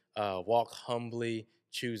justice, walk humbly,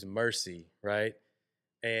 choose mercy, right?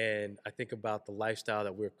 And I think about the lifestyle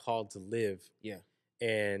that we're called to live. Yeah.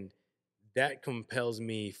 And that compels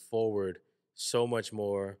me forward so much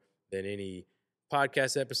more than any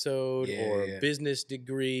podcast episode or business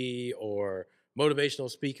degree or motivational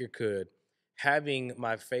speaker could. Having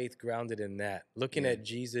my faith grounded in that, looking at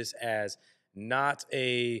Jesus as not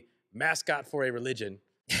a mascot for a religion,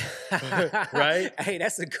 right? Hey,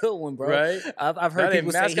 that's a good one, bro. Right? I've heard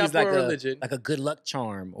people say he's like a good luck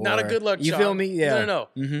charm. Or, not a good luck charm. You feel me? Yeah. No.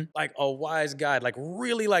 Like a wise guide, like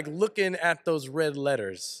really like looking at those red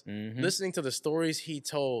letters, listening to the stories he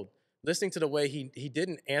told, listening to the way he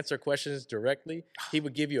didn't answer questions directly. He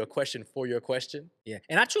would give you a question for your question. Yeah.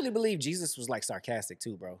 And I truly believe Jesus was like sarcastic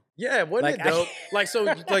too, bro. Yeah, wasn't it dope? Like, so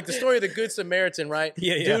like the story of the Good Samaritan, right?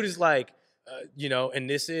 Dude is like, and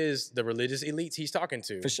this is the religious elites he's talking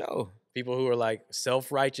to. For sure. People who are like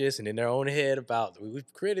self-righteous and in their own head about,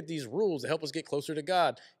 we've created these rules to help us get closer to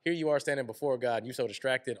God. Here you are standing before God, and you're so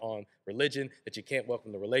distracted on religion that you can't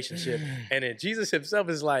welcome the relationship. And then Jesus himself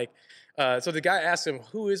is like, so the guy asks him,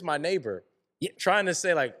 who is my neighbor? Yeah. Trying to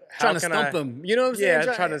say like, Trying to stump him. You know what I'm saying?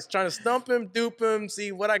 Yeah, trying to stump him, dupe him,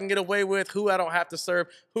 see what I can get away with, who I don't have to serve,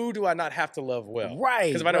 who do I not have to love well. Right.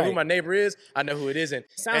 Because if I know who my neighbor is, I know who it isn't.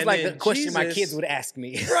 Sounds like the question my kids would ask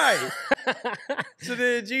me. Right. So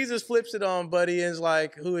then Jesus flips it on, buddy, and is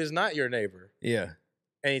like, who is not your neighbor? Yeah.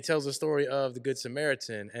 And he tells the story of the Good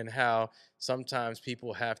Samaritan and how sometimes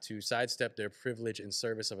people have to sidestep their privilege in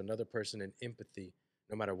service of another person in empathy,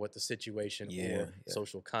 no matter what the situation or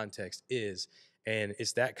social context is. And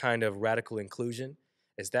it's that kind of radical inclusion.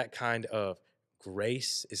 It's that kind of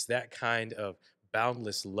grace. It's that kind of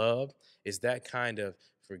boundless love. It's that kind of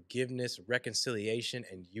forgiveness, reconciliation,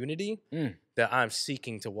 and unity that I'm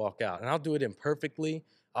seeking to walk out. And I'll do it imperfectly.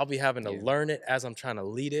 I'll be having to learn it as I'm trying to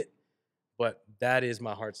lead it. But that is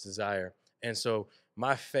my heart's desire. And so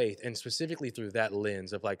my faith, and specifically through that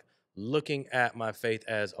lens of like looking at my faith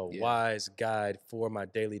as a wise guide for my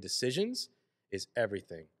daily decisions, is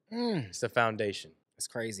everything. It's the foundation. That's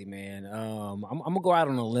crazy, man. I'm gonna go out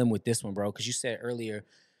on a limb with this one, bro, because you said earlier,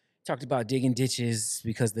 talked about digging ditches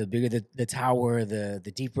because the bigger the tower, the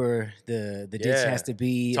deeper the ditch has to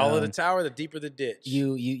be. Taller the tower, the deeper the ditch.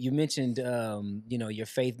 You mentioned your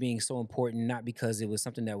faith being so important, not because it was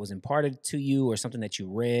something that was imparted to you or something that you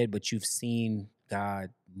read, but you've seen God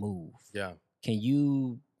move. Yeah. Can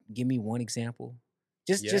you give me one example?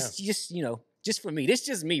 Just for me. This is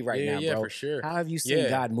just me right now, bro. Yeah, for sure. How have you seen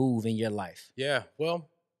God move in your life? Yeah, well,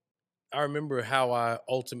 I remember how I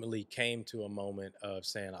ultimately came to a moment of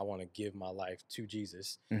saying, I want to give my life to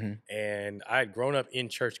Jesus. And I had grown up in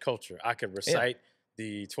church culture. I could recite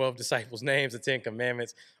the 12 disciples' names, the 10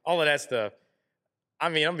 commandments, all of that stuff. I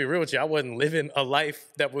mean, I'm gonna be real with you. I wasn't living a life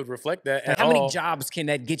that would reflect that at all. How many jobs can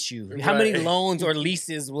that get you? How many loans or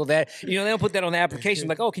leases will that, they don't put that on the application.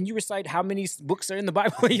 Like, oh, can you recite how many books are in the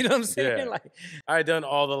Bible? You know what I'm saying? Yeah. Like, I had done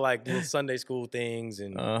all the like little Sunday school things,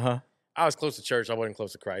 and I was close to church. I wasn't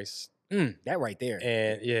close to Christ. That right there.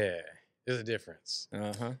 And there's a difference.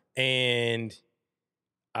 And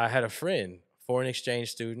I had a friend, foreign exchange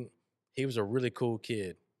student. He was a really cool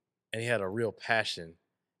kid, and he had a real passion,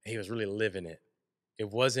 and he was really living it. It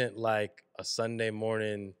wasn't like a Sunday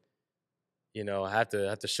morning, I have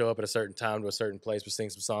to show up at a certain time to a certain place, we sing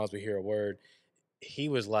some songs, we hear a word. He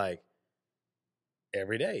was like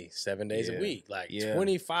every day, 7 days a week, like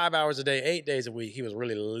 25 hours a day, 8 days a week. He was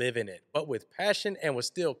really living it, but with passion, and was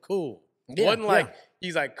still cool. It wasn't like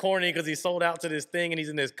he's like corny because he sold out to this thing and he's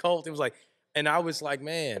in this cult. It was like, and I was like,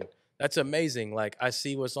 man, that's amazing. Like, I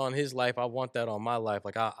see what's on his life. I want that on my life.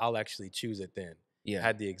 Like, I'll actually choose it then.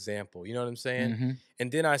 Had the example. You know what I'm saying?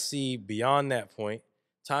 And then I see beyond that point,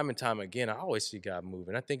 time and time again, I always see God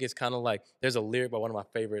moving. I think it's kind of like, there's a lyric by one of my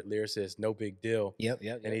favorite lyricists, No Big Deal.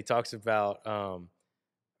 And he talks about,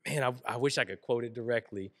 I wish I could quote it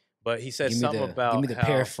directly, but he says something about give me the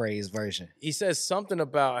paraphrase version. He says something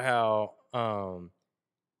about how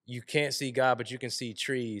you can't see God, but you can see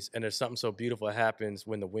trees, and there's something so beautiful that happens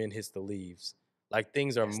when the wind hits the leaves. Like,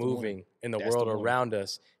 things are moving in the world around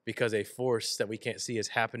us because a force that we can't see is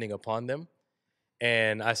happening upon them.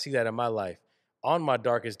 And I see that in my life. On my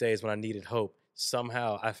darkest days when I needed hope,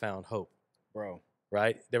 somehow I found hope. Bro.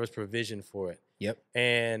 Right? There was provision for it.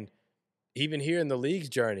 And even here in the league's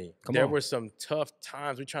journey, were some tough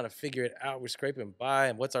times. We're trying to figure it out. We're scraping by,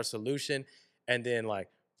 and what's our solution? And then, like,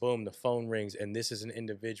 boom, the phone rings, and this is an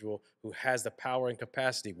individual who has the power and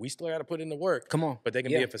capacity. We still got to put in the work. But they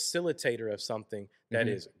can be a facilitator of something that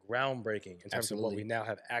is groundbreaking in terms of what we now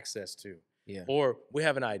have access to. Or we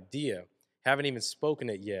have an idea, haven't even spoken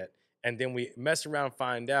it yet, and then we mess around and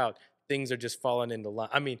find out things are just falling into line.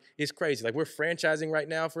 I mean, it's crazy. Like, we're franchising right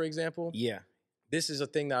now, for example. This is a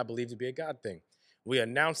thing that I believe to be a God thing. We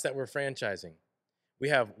announce that we're franchising. We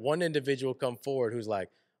have one individual come forward who's like,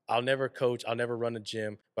 I'll never coach, I'll never run a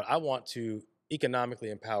gym, but I want to economically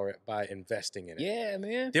empower it by investing in it. Yeah,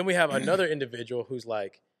 man. Then we have another individual who's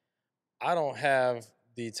like, I don't have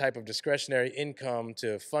the type of discretionary income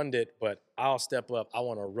to fund it, but I'll step up. I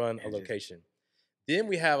want to run a location. Then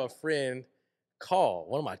we have a friend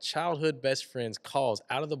one of my childhood best friends calls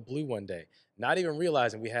out of the blue one day, not even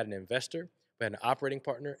realizing we had an investor, we had an operating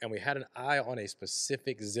partner, and we had an eye on a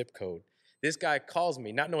specific zip code. This guy calls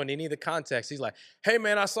me, not knowing any of the context. He's like, hey,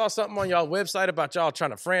 man, I saw something on y'all website about y'all trying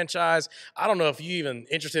to franchise. I don't know if you even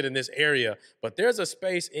interested in this area, but there's a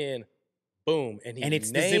space in boom. And it's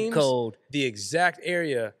the zip code. The exact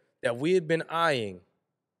area that we had been eyeing.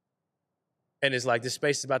 And it's like this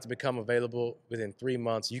space is about to become available within 3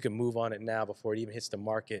 months. You can move on it now before it even hits the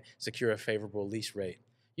market, secure a favorable lease rate.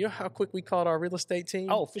 You know how quick we called our real estate team?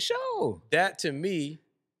 Oh, for sure. That to me,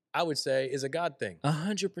 I would say, is a God thing.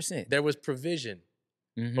 100%. There was provision.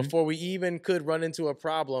 Before we even could run into a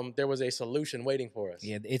problem, there was a solution waiting for us.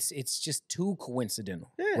 Yeah, it's just too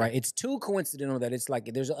coincidental, right? It's too coincidental that it's like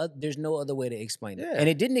there's no other way to explain it. And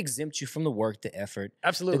it didn't exempt you from the work, the effort,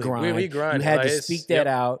 absolutely, the grind. We grind. You had to speak that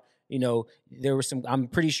out. You know, there was some. I'm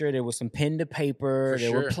pretty sure there was some pen to paper.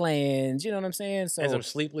 There were plans. You know what I'm saying? So and some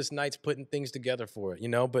sleepless nights putting things together for it. You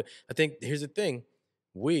know, but I think here's the thing.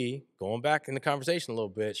 We, going back in the conversation a little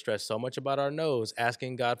bit, stressed so much about our no's,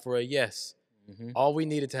 asking God for a yes. All we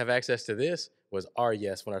needed to have access to this was our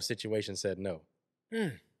yes when our situation said no.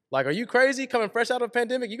 Like, are you crazy? Coming fresh out of a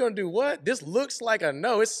pandemic, you're going to do what? This looks like a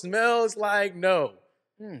no. It smells like no.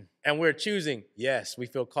 And we're choosing, yes, we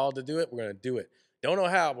feel called to do it. We're going to do it. Don't know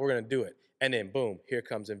how, but we're going to do it. And then, boom, here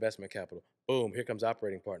comes investment capital. Boom, here comes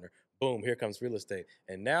operating partner. Boom, here comes real estate.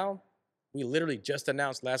 And now we literally just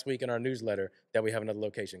announced last week in our newsletter that we have another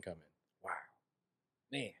location coming.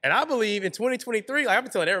 Man. And I believe in 2023, like I've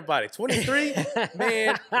been telling everybody, 23,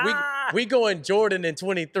 man, we going Jordan in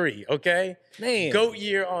 23, okay? Man. GOAT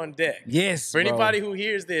year on deck. Yes, For anybody who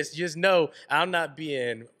hears this, just know I'm not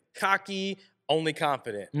being cocky, only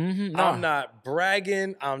confident. I'm not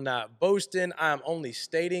bragging. I'm not boasting. I'm only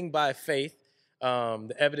stating by faith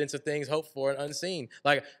the evidence of things hoped for and unseen.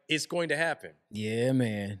 Like, it's going to happen. Yeah,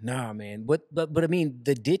 man. Nah, man. But I mean,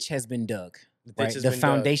 the ditch has been dug. Right? The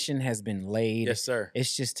foundation has been laid. Yes, sir.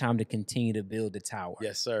 It's just time to continue to build the tower.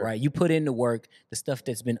 Yes, sir. Right? You put in the work, the stuff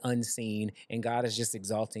that's been unseen, and God is just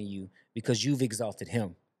exalting you because you've exalted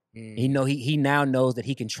him. He now knows that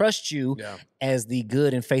he can trust you as the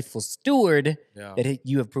good and faithful steward that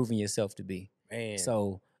you have proven yourself to be. Man.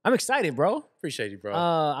 So I'm excited, bro. Appreciate you, bro.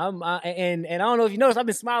 And I don't know if you noticed, I've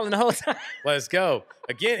been smiling the whole time. Let's go.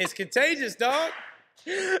 Again, it's contagious, dog.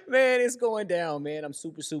 Man, it's going down, man. I'm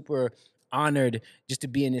super, super honored just to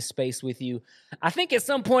be in this space with you. I think at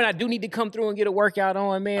some point I do need to come through and get a workout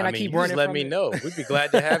on, man. I keep running. Just let me know. We'd be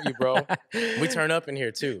glad to have you, bro. We turn up in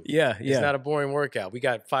here too. Yeah. It's not a boring workout. We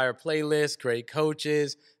got fire playlists, great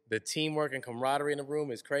coaches. The teamwork and camaraderie in the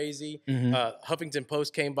room is crazy. Huffington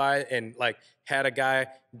Post came by and like had a guy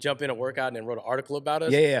jump in a workout and then wrote an article about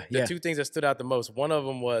us. The two things that stood out the most. One of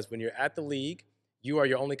them was when you're at the league, you are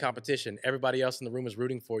your only competition. Everybody else in the room is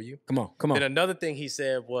rooting for you. Come on. And another thing he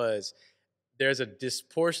said was, there's a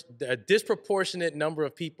disproportionate number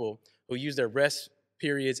of people who use their rest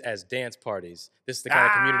periods as dance parties. This is the kind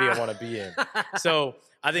of community I want to be in. So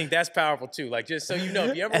I think that's powerful too. Like, just so you know,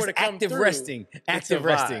 if you ever were to come active through, resting.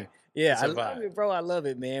 Yeah, I love it, bro. I love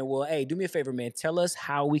it, man. Well, hey, do me a favor, man. Tell us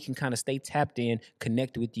how we can kind of stay tapped in,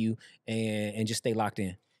 connect with you, and just stay locked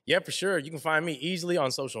in. Yeah, for sure. You can find me easily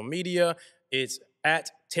on social media. It's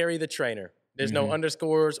at Terry the Trainer. There's no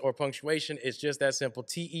underscores or punctuation. It's just that simple.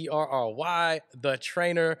 TERRY, the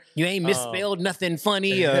trainer. You ain't misspelled nothing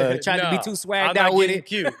funny or trying to be too swagged out with it.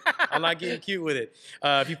 Cute. I'm not getting cute with it.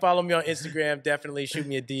 If you follow me on Instagram, definitely shoot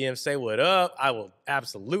me a DM. Say what up. I will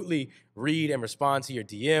absolutely read and respond to your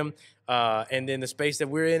DM. And then the space that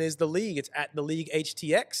we're in is the League. It's at the League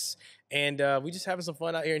HTX. And we just having some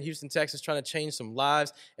fun out here in Houston, Texas, trying to change some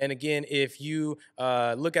lives. And again, if you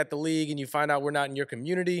look at the League and you find out we're not in your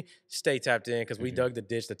community, stay tapped in because we dug the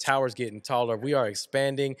ditch. The tower's getting taller. We are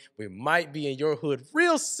expanding. We might be in your hood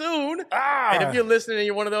real soon. And if you're listening and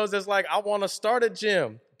you're one of those that's like, I want to start a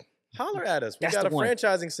gym, holler at us. We got a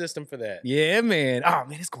franchising system for that. Yeah, man. Oh,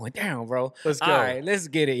 man, it's going down, bro. Let's go. All right, let's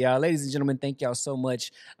get it, y'all. Ladies and gentlemen, thank y'all so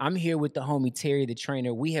much. I'm here with the homie Terry the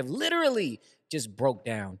Trainer. We have literally just broke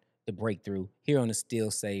down the breakthrough here on the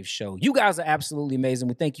Still Save Show. You guys are absolutely amazing.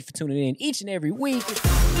 We thank you for tuning in each and every week.